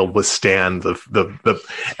America's shield withstand the?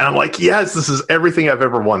 And I'm like, yes, this is everything I've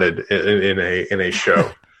ever wanted in a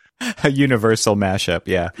show. A universal mashup,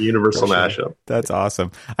 yeah. Universal mashup. That's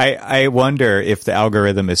awesome. I wonder if the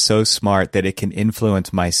algorithm is so smart that it can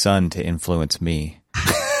influence my son to influence me.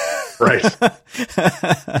 Right.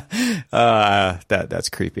 That's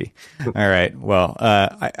creepy. All right. Well,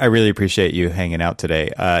 I really appreciate you hanging out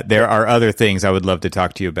today. There are other things I would love to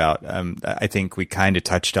talk to you about. I think we kind of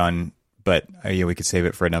touched on but we could save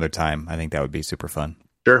it for another time. I think that would be super fun.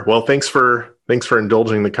 Sure. Well, thanks for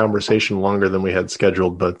indulging the conversation longer than we had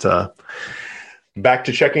scheduled, but back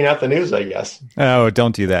to checking out the news, I guess. Oh,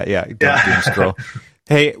 don't do that. Yeah. Don't doom scroll.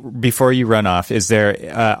 Hey, before you run off, is there,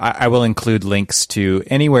 I will include links to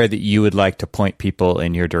anywhere that you would like to point people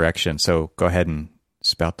in your direction. So go ahead and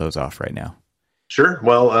spout those off right now. Sure.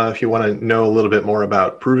 Well, if you want to know a little bit more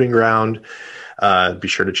about Proving Ground, be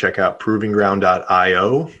sure to check out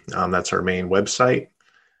provingground.io. That's our main website.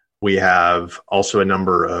 We have also a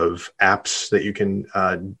number of apps that you can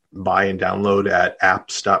buy and download at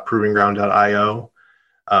apps.provingground.io.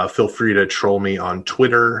 Feel free to troll me on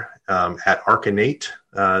Twitter at Arcanate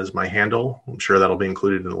is my handle. I'm sure that'll be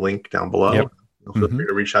included in the link down below. Yep. Feel free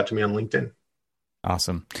to reach out to me on LinkedIn.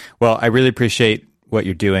 Awesome. Well, I really appreciate what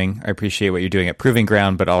you're doing. I appreciate what you're doing at Proving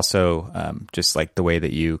Ground, but also just like the way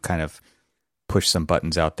that you kind of push some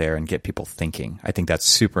buttons out there and get people thinking. I think that's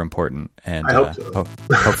super important. And I hope so.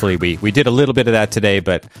 Hopefully we did a little bit of that today,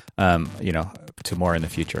 but to more in the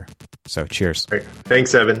future. So cheers. Great.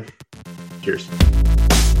 Thanks, Evan. Cheers.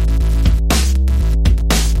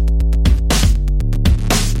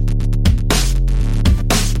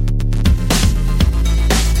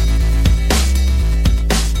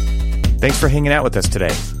 Thanks for hanging out with us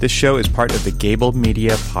today. This show is part of the Gable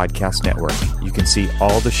Media Podcast Network. You can see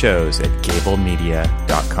all the shows at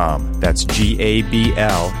gablemedia.com. That's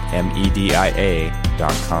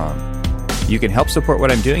GABLMEDIA.com. You can help support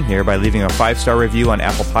what I'm doing here by leaving a 5-star review on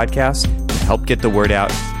Apple Podcasts to help get the word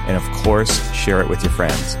out, and of course, share it with your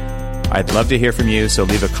friends. I'd love to hear from you, so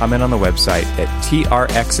leave a comment on the website at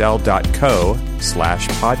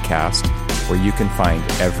trxl.co/podcast, where you can find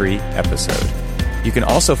every episode. You can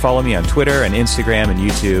also follow me on Twitter and Instagram and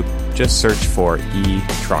YouTube. Just search for E.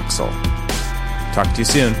 Troxel. Talk to you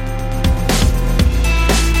soon.